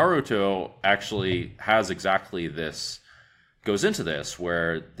 And Naruto actually has exactly this, goes into this,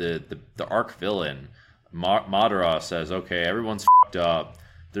 where the arc villain Madara says, okay, everyone's fucked up.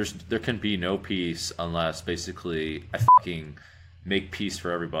 There can be no peace unless basically I fucking make peace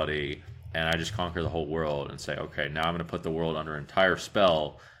for everybody, and I just conquer the whole world and say, okay, now I'm going to put the world under entire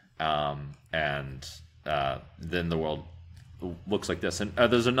spell, and then the world looks like this. And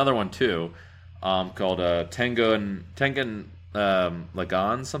there's another one too, called Tengen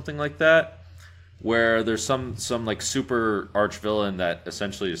Lagann, something like that, where there's some like super arch villain that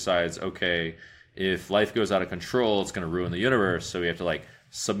essentially decides, okay, if life goes out of control, it's going to ruin the universe, so we have to like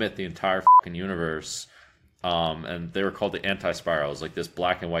submit the entire fucking universe. And they were called the Anti-Spirals, like this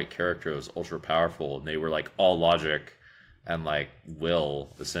black and white character was ultra powerful, and they were like all logic and like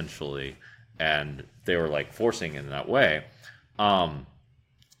will, essentially, and they were like forcing in that way.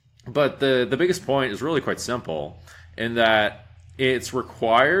 But the biggest point is really quite simple, in that it's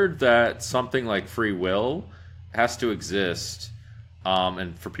required that something like free will has to exist,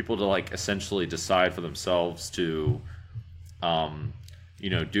 and for people to like essentially decide for themselves to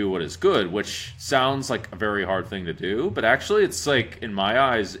do what is good, which sounds like a very hard thing to do, but actually it's like, in my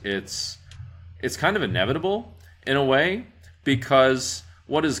eyes, it's kind of inevitable in a way, because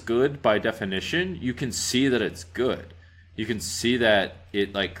what is good by definition, you can see that it's good. You can see that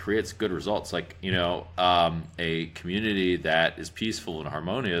it like creates good results, like, a community that is peaceful and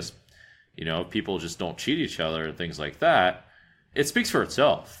harmonious, people just don't cheat each other and things like that. It speaks for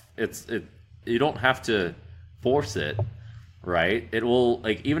itself. You don't have to force it. Right? It will,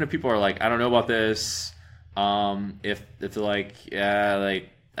 like, even if people are like, I don't know about this, if they're like, yeah, like,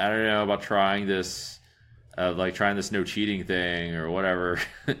 I don't know about trying this no cheating thing or whatever,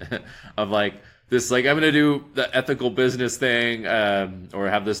 of like this, like, I'm gonna do the ethical business thing, or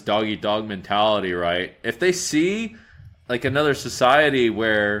have this dog eat dog mentality, right? If they see like another society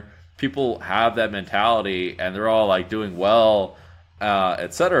where people have that mentality and they're all like doing well,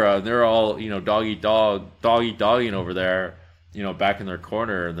 etc., and they're all dog eat dogging over there, back in their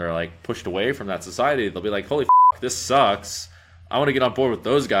corner, and they're like pushed away from that society, they'll be like, holy f***, this sucks. I want to get on board with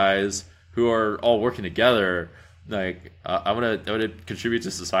those guys who are all working together. Like, I want to contribute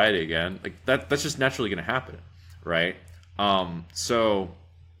to society again. Like that's just naturally going to happen, right? But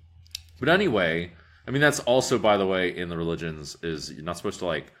anyway, I mean, that's also, by the way, in the religions, is you're not supposed to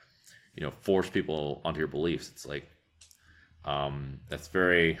like, force people onto your beliefs. It's like, that's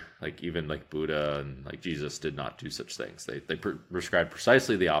very, like, even like Buddha and like Jesus did not do such things. They prescribed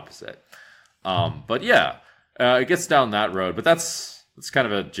precisely the opposite. But yeah, it gets down that road. But that's kind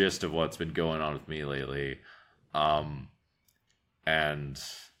of a gist of what's been going on with me lately. And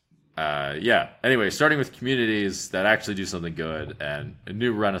Yeah. Anyway, starting with communities that actually do something good and a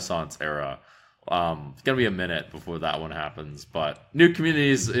new Renaissance era. It's gonna be a minute before that one happens, but new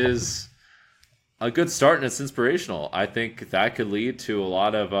communities is a good start and it's inspirational. I think that could lead to a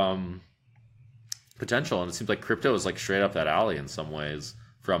lot of potential, and it seems like crypto is like straight up that alley in some ways.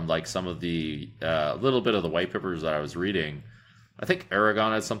 From like some of the little bit of the white papers that I was reading, I think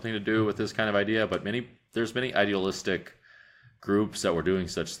Aragon had something to do with this kind of idea, but there's many idealistic groups that were doing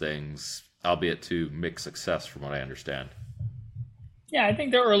such things, albeit to mixed success, from what I understand. Yeah, I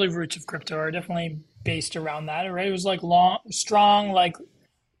think the early roots of crypto are definitely based around that, right? It was like long, strong, like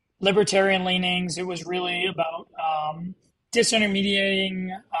libertarian leanings. It was really about disintermediating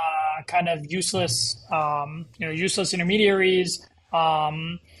kind of useless, useless intermediaries,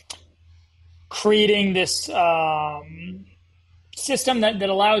 um, creating this system that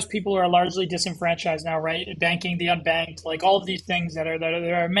allows people who are largely disenfranchised now, right? Banking the unbanked, like all of these things that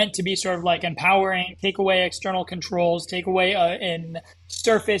are meant to be sort of like empowering, take away external controls, take away in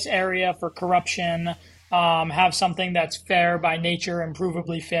surface area for corruption, have something that's fair by nature and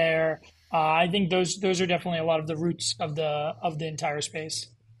provably fair. I think those are definitely a lot of the roots of the entire space.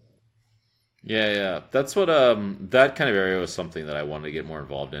 Yeah, yeah, that's what that kind of area was something that I wanted to get more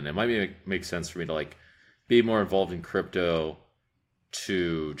involved in. It might make sense for me to like be more involved in crypto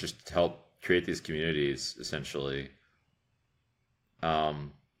to just help create these communities essentially.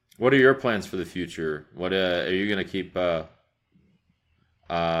 What are your plans for the future? What are you going to keep yeah,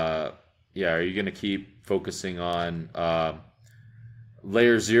 are you going to keep focusing on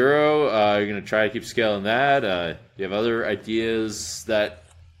layer 0? You're going to try to keep scaling that? Do you have other ideas that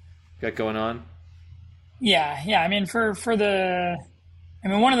got going on? Yeah. I mean,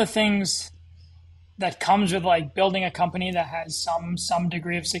 one of the things that comes with like building a company that has some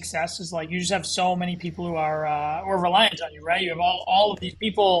degree of success is like you just have so many people who are reliant on you, right? You have all of these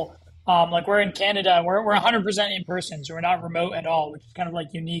people. Like we're in Canada, we're 100% in person, so we're not remote at all, which is kind of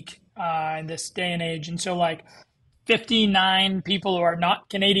like unique in this day and age. And so like 59 people who are not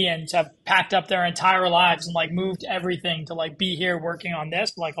Canadians have packed up their entire lives and like moved everything to like be here working on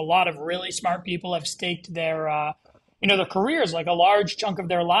this. Like a lot of really smart people have staked their careers, like a large chunk of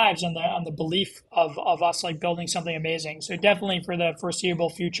their lives on the belief of us like building something amazing. So definitely for the foreseeable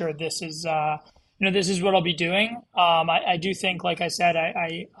future, this is what I'll be doing. I do think, like I said,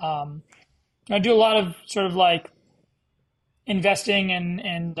 I do a lot of sort of like investing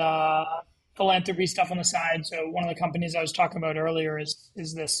and philanthropy stuff on the side. So one of the companies I was talking about earlier is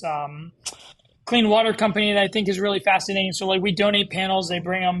this clean water company that I think is really fascinating. So like we donate panels, they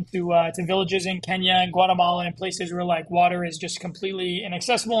bring them to villages in Kenya and Guatemala and places where like water is just completely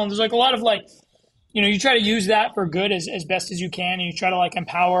inaccessible. And there's like a lot of like, you try to use that for good as best as you can, and you try to like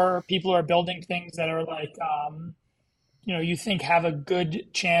empower people who are building things that are like you think have a good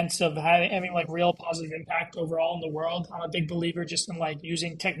chance of having like real positive impact overall in the world. I'm a big believer just in like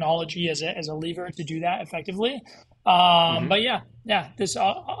using technology as a lever to do that effectively. Hmm. But this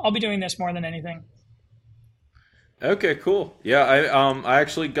I'll be doing this more than anything. Okay, cool. Yeah, I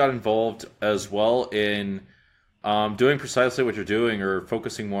actually got involved as well in doing precisely what you're doing, or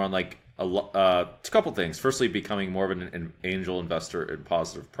focusing more on like a couple things. Firstly, becoming more of an angel investor in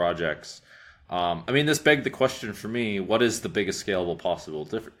positive projects. I mean, this begged the question for me: what is the biggest scalable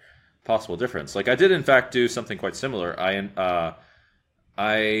possible difference? Like, I did in fact do something quite similar. I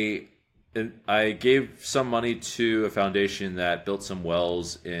I gave some money to a foundation that built some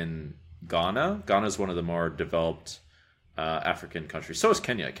wells in Ghana. Ghana is one of the more developed African countries. So is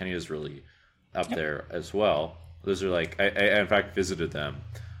Kenya. Kenya is really up Yep. there as well. Those are like I in fact visited them,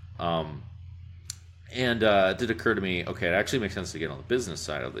 um, and it did occur to me, okay, it actually makes sense to get on the business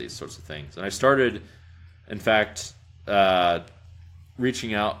side of these sorts of things. And I started, in fact,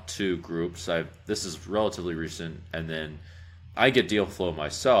 reaching out to groups. This is relatively recent, and then I get deal flow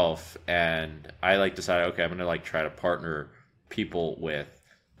myself, and I like decide, okay, I'm going to like try to partner people with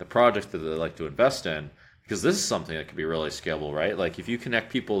the projects that they like to invest in, because this is something that can be really scalable, right? Like if you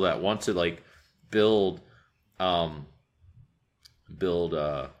connect people that want to like build, um, build,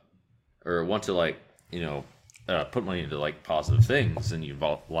 or want to like put money into like positive things, and you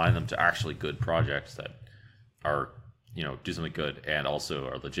align them to actually good projects that are do something good and also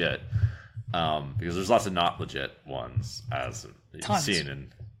are legit. Because there's lots of not legit ones, as you've Tons. seen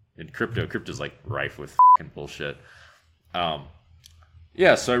in crypto. Crypto's like rife with fucking bullshit. Um,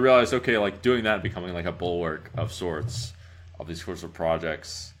 yeah, so I realized, okay, like doing that, becoming like a bulwark of sorts of these sorts of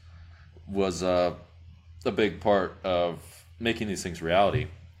projects was a big part of making these things reality.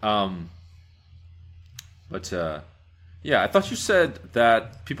 Um, but yeah, I thought you said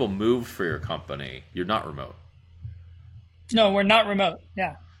that people moved for your company. You're not remote. No, we're not remote.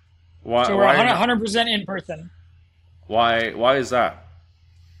 Yeah. Why? So we're Why? 100% in person. Why is that?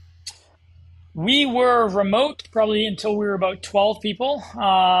 We were remote probably until we were about 12 people.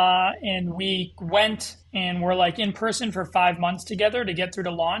 And we went and were like in person for 5 months together to get through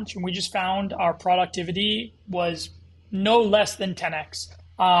to launch. And we just found our productivity was no less than 10x.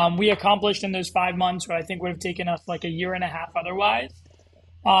 We accomplished in those 5 months what I think would have taken us like a year and a half otherwise.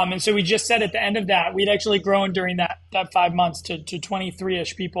 And so we just said at the end of that, we'd actually grown during that 5 months to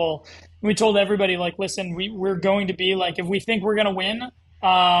 23-ish people. And we told everybody, like, listen, we're going to be like, if we think we're going to win,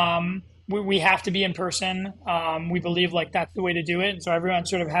 we have to be in person. We believe like that's the way to do it. And so everyone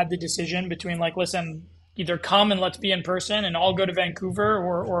sort of had the decision between like, listen, either come and let's be in person and all go to Vancouver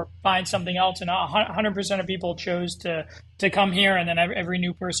or find something else. And 100% of people chose to come here. And then every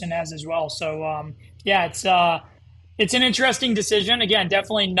new person has as well. So, yeah, it's an interesting decision. Again,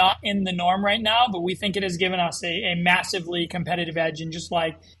 definitely not in the norm right now, but we think it has given us a massively competitive edge in just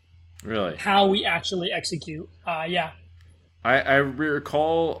like Really? how we actually execute. Yeah. I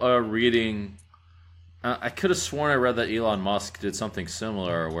recall reading. I could have sworn I read that Elon Musk did something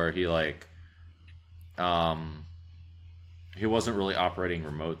similar, where he wasn't really operating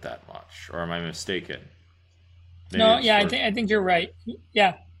remote that much, or am I mistaken? Maybe No, it's yeah, for- I think you're right.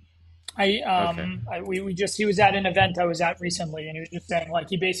 Yeah. okay. We just, he was at an event I was at recently, and he was just saying like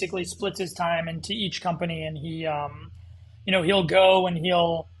he basically splits his time into each company, and he'll go and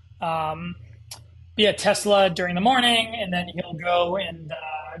he'll be at Tesla during the morning, and then he'll go and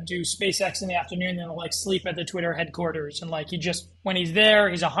do SpaceX in the afternoon, and then like sleep at the Twitter headquarters. And like he just, when he's there,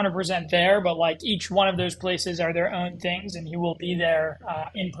 he's 100% there, but like each one of those places are their own things, and he will be there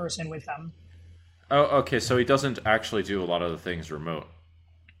in person with them. Oh, okay. So he doesn't actually do a lot of the things remote.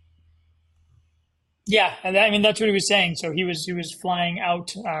 Yeah, and I mean that's what he was saying. So he was flying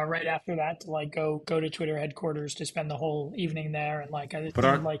out right after that to like go to Twitter headquarters to spend the whole evening there, and like I But think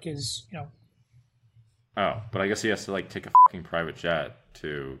aren't like his. Oh, but I guess he has to like take a fucking private jet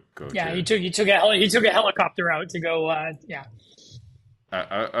to go Yeah, to. he took a helicopter out to go. Yeah,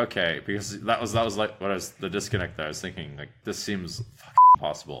 Okay, because that was like what I was the disconnect that I was thinking. Like this seems fucking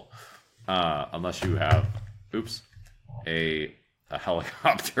impossible, unless you have, oops, a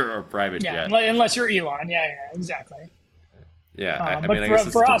helicopter or a private yeah. jet. Unless you're Elon. Yeah, yeah, exactly. Yeah, I But mean, I guess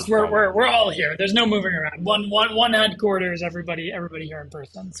it's for still us, the we're all here. There's no moving around. One headquarters. Everybody here in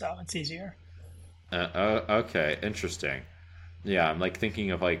person, so it's easier. Okay, interesting. Yeah, I'm like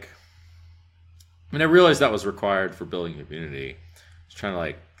thinking of like. I mean, I realized that was required for building community. Just trying to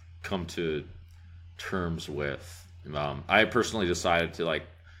like come to terms with. I personally decided to like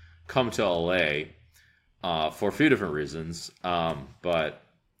come to LA for a few different reasons, but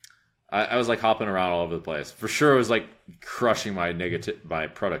I was like hopping around all over the place. For sure, it was like crushing my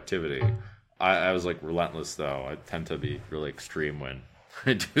productivity. I was like relentless though. I tend to be really extreme when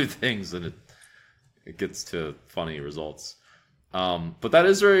I do things, and it gets to funny results. But that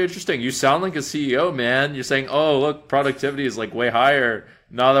is very interesting. You sound like a CEO, man. You're saying, "Oh, look, productivity is like way higher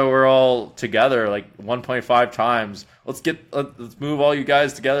now that we're all together, like 1.5 times. Let's move all you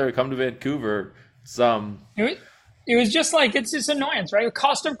guys together. Come to Vancouver." It was just like it's this annoyance, right? The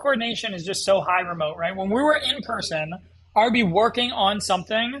cost of coordination is just so high remote, right? When we were in person, I would be working on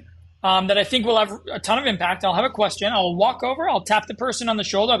something that I think will have a ton of impact. I'll have a question. I'll walk over. I'll tap the person on the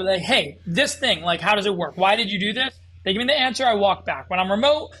shoulder. I'll be like, "Hey, this thing, like, how does it work? Why did you do this?" They give me the answer. I walk back. When I'm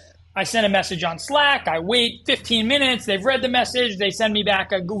remote, I send a message on Slack. I wait 15 minutes. They've read the message. They send me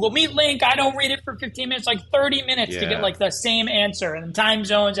back a Google Meet link. I don't read it for 15 minutes, like 30 minutes to get Yeah, like the same answer, and time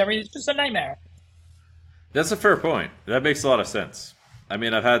zones, everything. It's just a nightmare. that's a fair point. That makes a lot of sense. I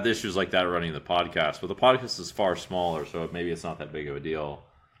mean, I've had issues like that running the podcast, but the podcast is far smaller, so maybe it's not that big of a deal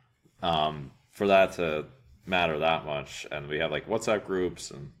for that to matter that much. And we have like WhatsApp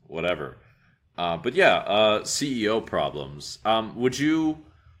groups and whatever. But yeah, CEO problems. What would you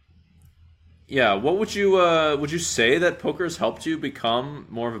say that poker has helped you become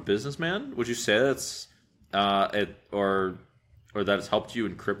more of a businessman? Would you say that's or that it's helped you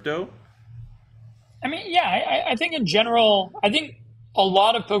in crypto? I mean, yeah, I think in general, I think a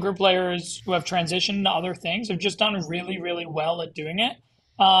lot of poker players who have transitioned to other things have just done really, really well at doing it.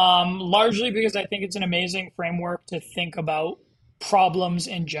 Largely because I think it's an amazing framework to think about problems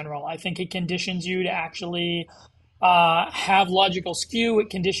in general. I think it conditions you to actually have logical skew. It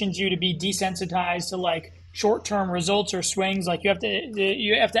conditions you to be desensitized to like short-term results or swings. Like you have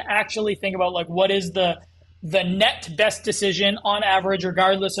to actually think about like what is the net best decision on average,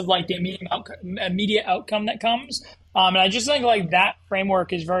 regardless of like the immediate outcome that comes. And I just think like that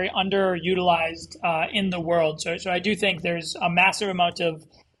framework is very underutilized in the world. So I do think there's a massive amount of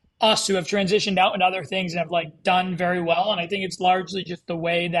us who have transitioned out into other things and have like done very well. And I think it's largely just the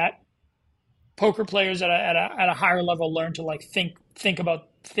way that poker players at a higher level learn to like think about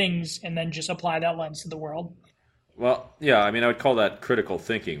things and then just apply that lens to the world. Well, yeah, I mean, I would call that critical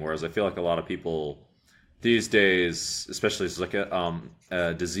thinking, whereas I feel like a lot of people these days, especially it's like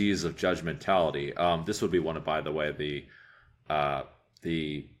a disease of judgmentality. This would be one of, by the way,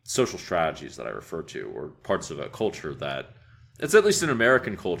 the social strategies that I refer to, or parts of a culture that it's at least an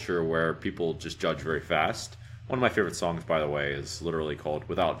American culture where people just judge very fast. One of my favorite songs, by the way, is literally called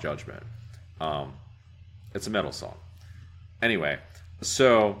 "Without Judgment." Um, it's a metal song. Anyway,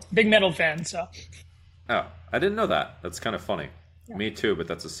 so Big metal fan, so oh, I didn't know that. That's kind of funny. yeah. Me too, but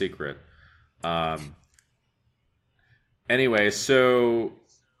that's a secret. Um, anyway, so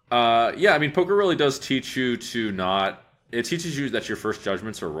yeah, I mean, poker really does teach you to not. It teaches you that your first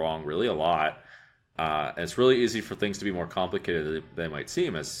judgments are wrong, really a lot. And it's really easy for things to be more complicated than they might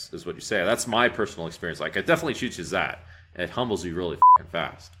seem, as what you say. That's my personal experience. Like, it definitely teaches that. It humbles you really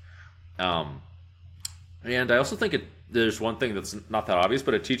fast. Um, and I also think there's one thing that's not that obvious,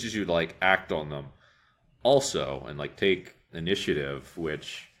 but it teaches you to like act on them also and like take initiative,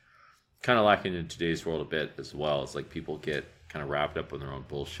 which kind of lacking in today's world a bit as well. It's like people get kind of wrapped up in their own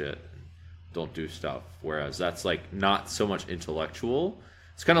bullshit and don't do stuff. Whereas that's like not so much intellectual.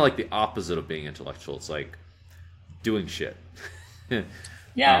 It's kind of like the opposite of being intellectual. It's like doing shit.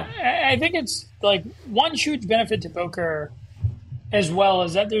 Yeah, I think it's like one huge benefit to poker as well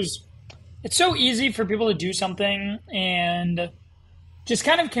is that it's so easy for people to do something and just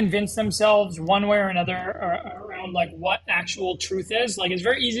kind of convince themselves one way or another around like what actual truth is. Like it's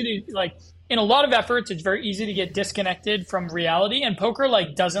very easy to like in a lot of efforts, it's very easy to get disconnected from reality, and poker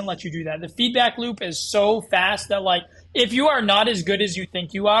like doesn't let you do that. The feedback loop is so fast that like if you are not as good as you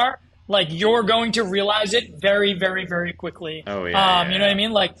think you are, like you're going to realize it very, very, very quickly. Oh yeah, you know what I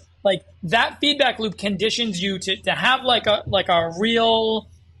mean? Like that feedback loop conditions you to have like a real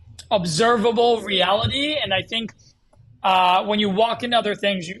observable reality. And I think when you walk into other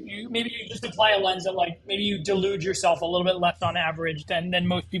things, you maybe you just apply a lens that like maybe you delude yourself a little bit less on average than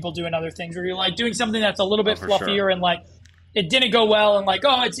most people do in other things, or you're like doing something that's a little bit fluffier sure. And like it didn't go well and like,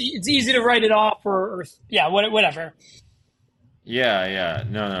 oh, it's easy to write it off or yeah, whatever. Yeah.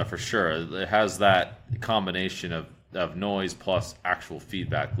 No, for sure. It has that combination of noise plus actual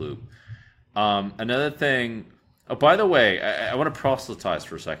feedback loop. Another thing, oh, by the way, I want to proselytize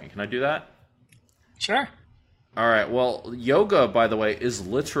for a second. Can I do that? Sure. All right. Well, yoga, by the way, is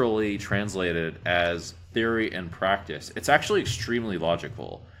literally translated as theory and practice. It's actually extremely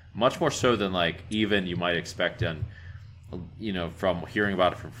logical, much more so than like even you might expect in, from hearing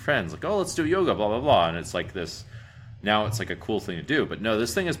about it from friends. Like, oh, let's do yoga, blah, blah, blah. And it's like this, now it's like a cool thing to do. But no,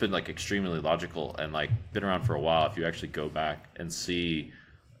 this thing has been like extremely logical and like been around for a while. If you actually go back and see,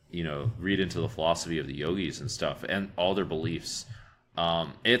 read into the philosophy of the yogis and stuff and all their beliefs,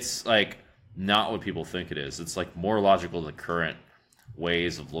 it's like not what people think it is. It's like more logical than current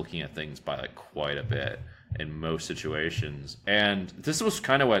ways of looking at things by like quite a bit in most situations. And this was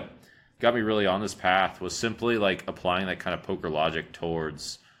kind of what got me really on this path, was simply like applying that kind of poker logic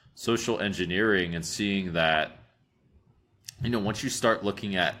towards social engineering and seeing that, once you start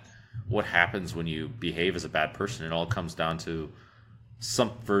looking at what happens when you behave as a bad person, it all comes down to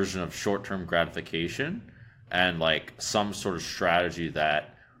some version of short-term gratification and like some sort of strategy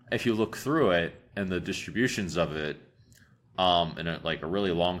that if you look through it and the distributions of it in a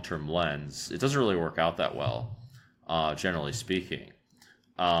really long-term lens, it doesn't really work out that well, generally speaking.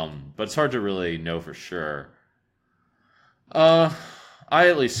 But it's hard to really know for sure. I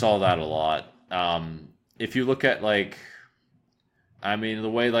at least saw that a lot. If you look at the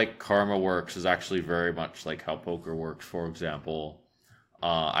way like karma works is actually very much like how poker works, for example.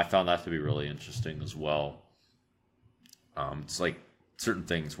 I found that to be really interesting as well. It's like certain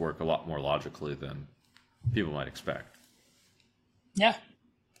things work a lot more logically than people might expect. Yeah.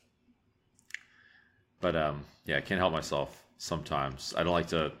 But I can't help myself sometimes. I don't like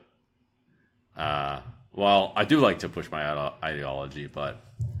to I do like to push my ideology, but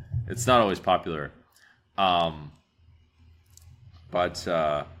it's not always popular. I'm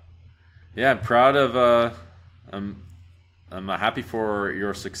proud of I'm happy for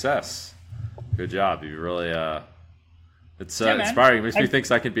your success. Good job. You really it's inspiring. It makes me think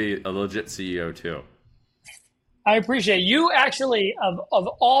I could be a legit CEO too. I appreciate it. You actually of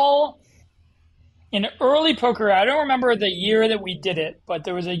all in early poker. I don't remember the year that we did it, but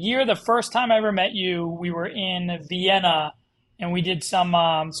there was a year the first time I ever met you. We were in Vienna and we did some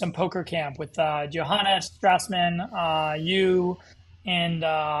poker camp with Johannes Strassman, you, and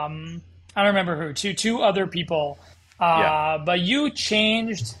I don't remember who. Two other people. But you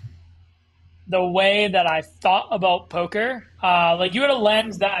changed the way that I thought about poker. Like you had a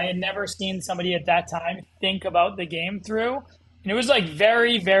lens that I had never seen somebody at that time think about the game through. And it was like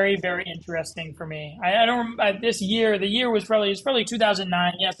very, very, very interesting for me. I don't this year. The year was probably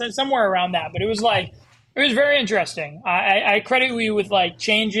 2009. Yeah, so somewhere around that. But it was like it was very interesting. I credit you with like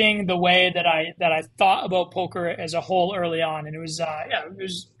changing the way that I thought about poker as a whole early on, and it was yeah,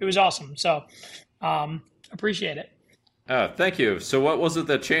 it was awesome. So appreciate it. Thank you. So what was it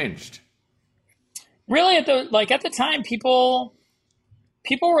that changed? Really, at the time, people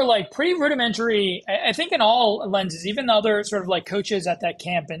were like pretty rudimentary. I think in all lenses, even the other sort of like coaches at that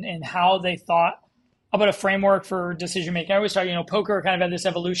camp and how they thought about a framework for decision making. I always talk, poker kind of had this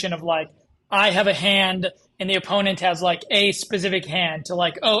evolution of like, I have a hand and the opponent has like a specific hand to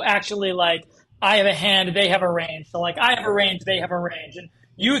like, oh, actually like I have a hand, they have a range. So like I have a range, they have a range. And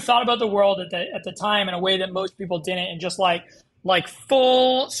you thought about the world at the time in a way that most people didn't, and just like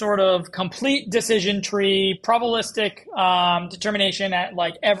full sort of complete decision tree, probabilistic determination at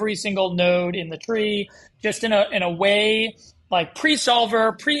like every single node in the tree, just in a way like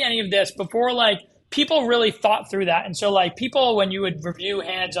pre-solver, pre any of this, before like people really thought through that. And so like people, when you would review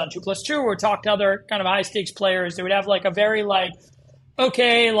hands on 2+2 or talk to other kind of high stakes players, they would have like a very like,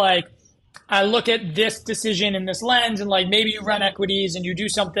 okay, like I look at this decision in this lens, and like maybe you run equities and you do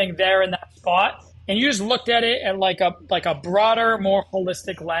something there in that spot. And you just looked at it at like a broader, more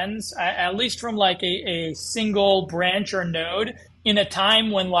holistic lens, at least from like a single branch or node in a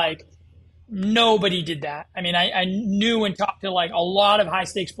time when like nobody did that. I mean, I knew and talked to like a lot of high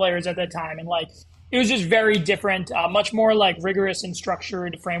stakes players at that time, and like it was just very different, much more like rigorous and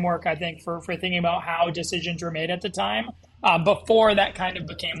structured framework, I think, for thinking about how decisions were made at the time, before that kind of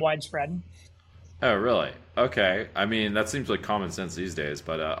became widespread. Oh, really? Okay. I mean, that seems like common sense these days,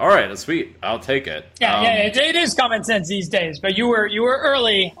 but all right, that's sweet. I'll take it. Yeah, it is common sense these days, but you were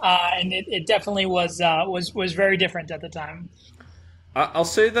early, and it definitely was very different at the time. I'll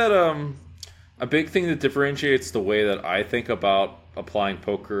say that a big thing that differentiates the way that I think about applying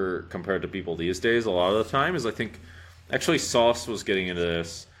poker compared to people these days a lot of the time is, I think, actually Sauce was getting into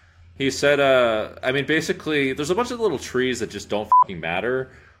this. He said, I mean, basically, there's a bunch of little trees that just don't fucking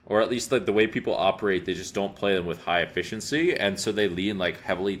matter. Or at least like the way people operate, they just don't play them with high efficiency, and so they lean like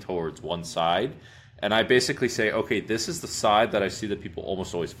heavily towards one side. And I basically say, okay, this is the side that I see that people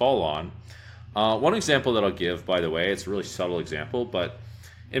almost always fall on. One example that I'll give, by the way, it's a really subtle example, but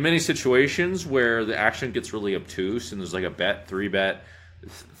in many situations where the action gets really obtuse and there's like a bet, 3-bet,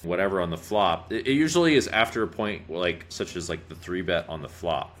 whatever on the flop, it usually is after a point like such as like the 3-bet on the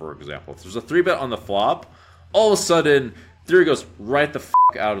flop, for example. If there's a 3-bet on the flop, all of a sudden theory goes right the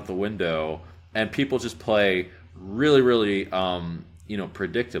out of the window, and people just play really, really,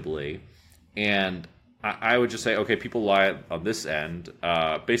 predictably. And I would just say, okay, people lie on this end.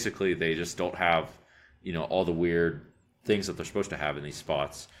 Basically, they just don't have, all the weird things that they're supposed to have in these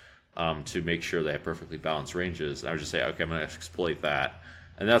spots to make sure they have perfectly balanced ranges. And I would just say, okay, I'm going to exploit that.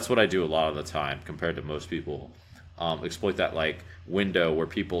 And that's what I do a lot of the time compared to most people. Exploit that like window where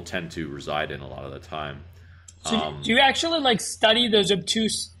people tend to reside in a lot of the time. So do you actually like study those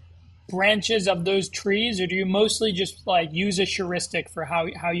obtuse branches of those trees, or do you mostly just like use a heuristic for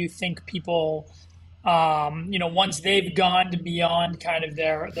how you think people, once they've gone beyond kind of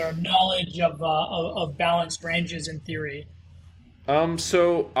their knowledge of balanced ranges in theory?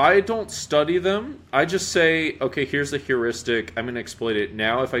 So I don't study them. I just say, okay, here's the heuristic. I'm going to exploit it.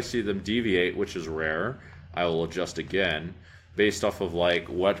 Now if I see them deviate, which is rare, I will adjust again, based off of like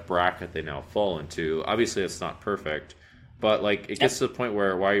what bracket they now fall into. Obviously, it's not perfect, but like it gets to the point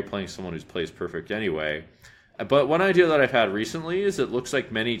where why are you playing someone who plays perfect anyway? But one idea that I've had recently is it looks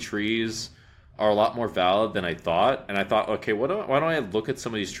like many trees are a lot more valid than I thought, and I thought, okay, why don't I look at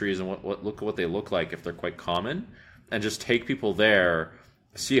some of these trees and look at what they look like if they're quite common, and just take people there,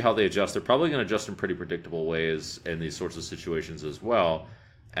 see how they adjust. They're probably going to adjust in pretty predictable ways in these sorts of situations as well.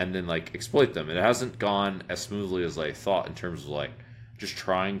 And then like exploit them. It hasn't gone as smoothly as I thought in terms of like just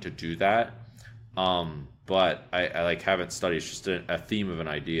trying to do that. But I like haven't studied. It's just a theme of an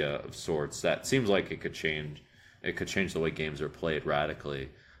idea of sorts that seems like it could change. It could change the way games are played radically.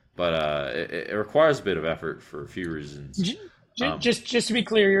 But it requires a bit of effort for a few reasons. Just to be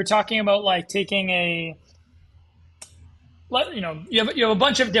clear, you're talking about like taking you have a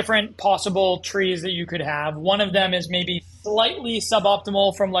bunch of different possible trees that you could have. One of them is maybe slightly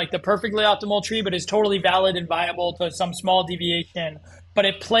suboptimal from like the perfectly optimal tree, but is totally valid and viable to some small deviation. But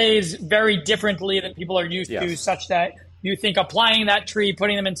it plays very differently than people are used to, such that you think applying that tree,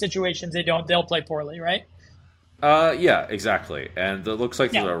 putting them in situations they'll play poorly, right? Yeah, exactly. And it looks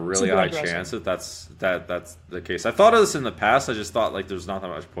like there's a really high chance that that's the case. I thought of this in the past. I just thought like there's not that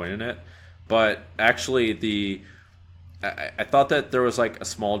much point in it. but actually I thought that there was like a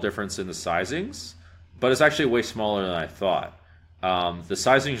small difference in the sizings, but it's actually way smaller than I thought. The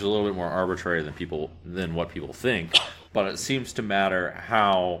sizing is a little bit more arbitrary than what people think, but it seems to matter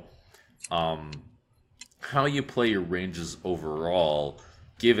how you play your ranges overall,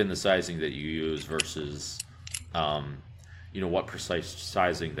 given the sizing that you use versus what precise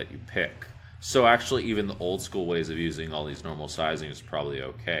sizing that you pick. So actually, even the old school ways of using all these normal sizing is probably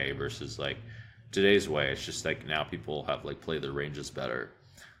okay versus like today's way. It's just like now people have like played their ranges better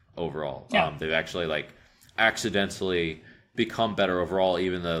overall. Yeah. They've actually like accidentally become better overall,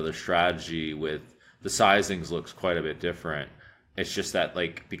 even though the strategy with the sizings looks quite a bit different. It's just that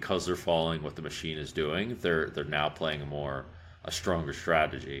like because they're following what the machine is doing, they're now playing a stronger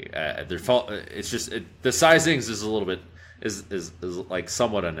strategy. It's just the sizings is a little bit is like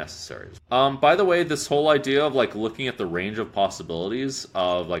somewhat unnecessary. By the way, this whole idea of like looking at the range of possibilities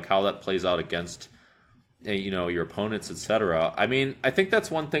of like how that plays out against your opponents, etc. I mean, I think that's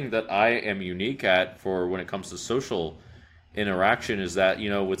one thing that I am unique at for when it comes to social interaction is that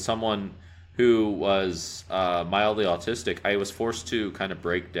with someone who was mildly autistic, I was forced to kind of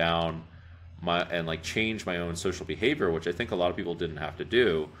break down and like change my own social behavior, which I think a lot of people didn't have to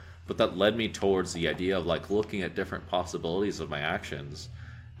do. But that led me towards the idea of like looking at different possibilities of my actions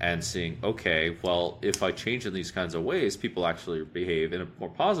and seeing, okay, well, if I change in these kinds of ways, people actually behave in a more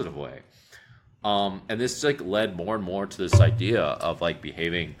positive way. And this like led more and more to this idea of like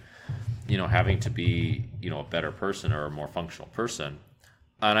behaving, having to be, a better person or a more functional person.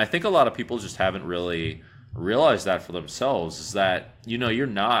 And I think a lot of people just haven't really realized that for themselves, is that, you're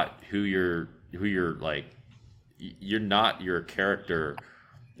not who you're like, you're not your character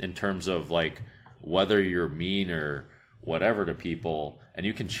in terms of like whether you're mean or whatever to people, and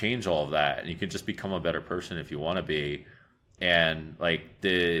you can change all of that and you can just become a better person if you want to be. And like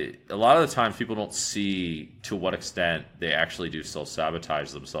a lot of the times people don't see to what extent they actually do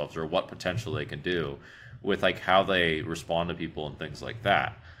self-sabotage themselves or what potential they can do with like how they respond to people and things like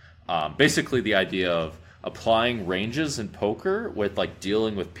that. Basically the idea of applying ranges in poker with like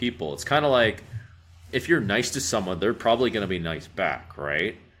dealing with people. It's kind of like if you're nice to someone, they're probably going to be nice back,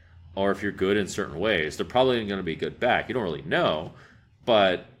 right? Or if you're good in certain ways, they're probably going to be good back. You don't really know.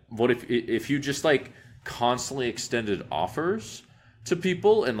 But what if you just like constantly extended offers to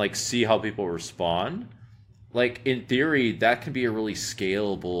people and like see how people respond? Like in theory, that can be a really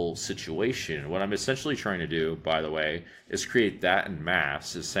scalable situation. What I'm essentially trying to do, by the way, is create that in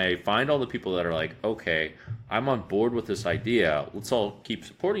mass, is say, find all the people that are like, okay, I'm on board with this idea. Let's all keep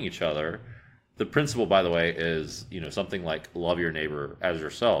supporting each other. The principle, by the way, is, something like love your neighbor as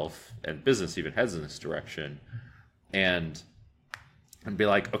yourself, and business even heads in this direction. And be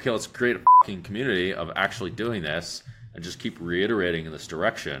like, okay, let's create a fucking community of actually doing this and just keep reiterating in this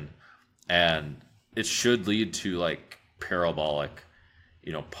direction. And it should lead to like parabolic,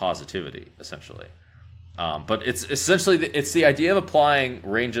 positivity, essentially. But it's essentially it's the idea of applying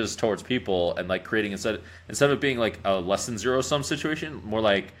ranges towards people and like creating instead of it being like a less than zero sum situation, more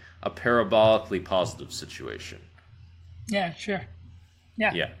like a parabolically positive situation. Yeah, sure.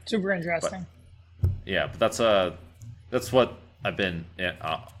 Yeah. Super interesting. But that's what I've been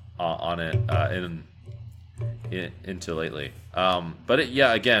on it into lately.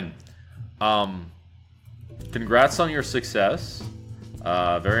 Again, congrats on your success.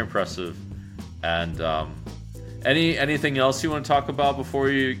 Very impressive. And anything else you want to talk about before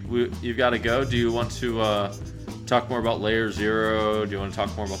you've got to go? Do you want to talk more about Layer Zero? Do you want to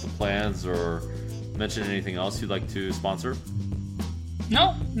talk more about the plans or mention anything else you'd like to sponsor?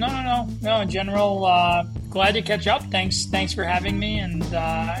 No. In general, glad to catch up. Thanks for having me. And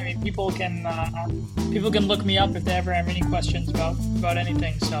people can look me up if they ever have any questions about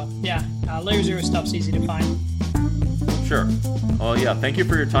anything. So yeah, Layer Zero stuff's easy to find. Sure. Well, yeah. Thank you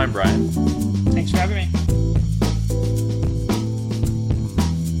for your time, Bryan. Thanks for having me.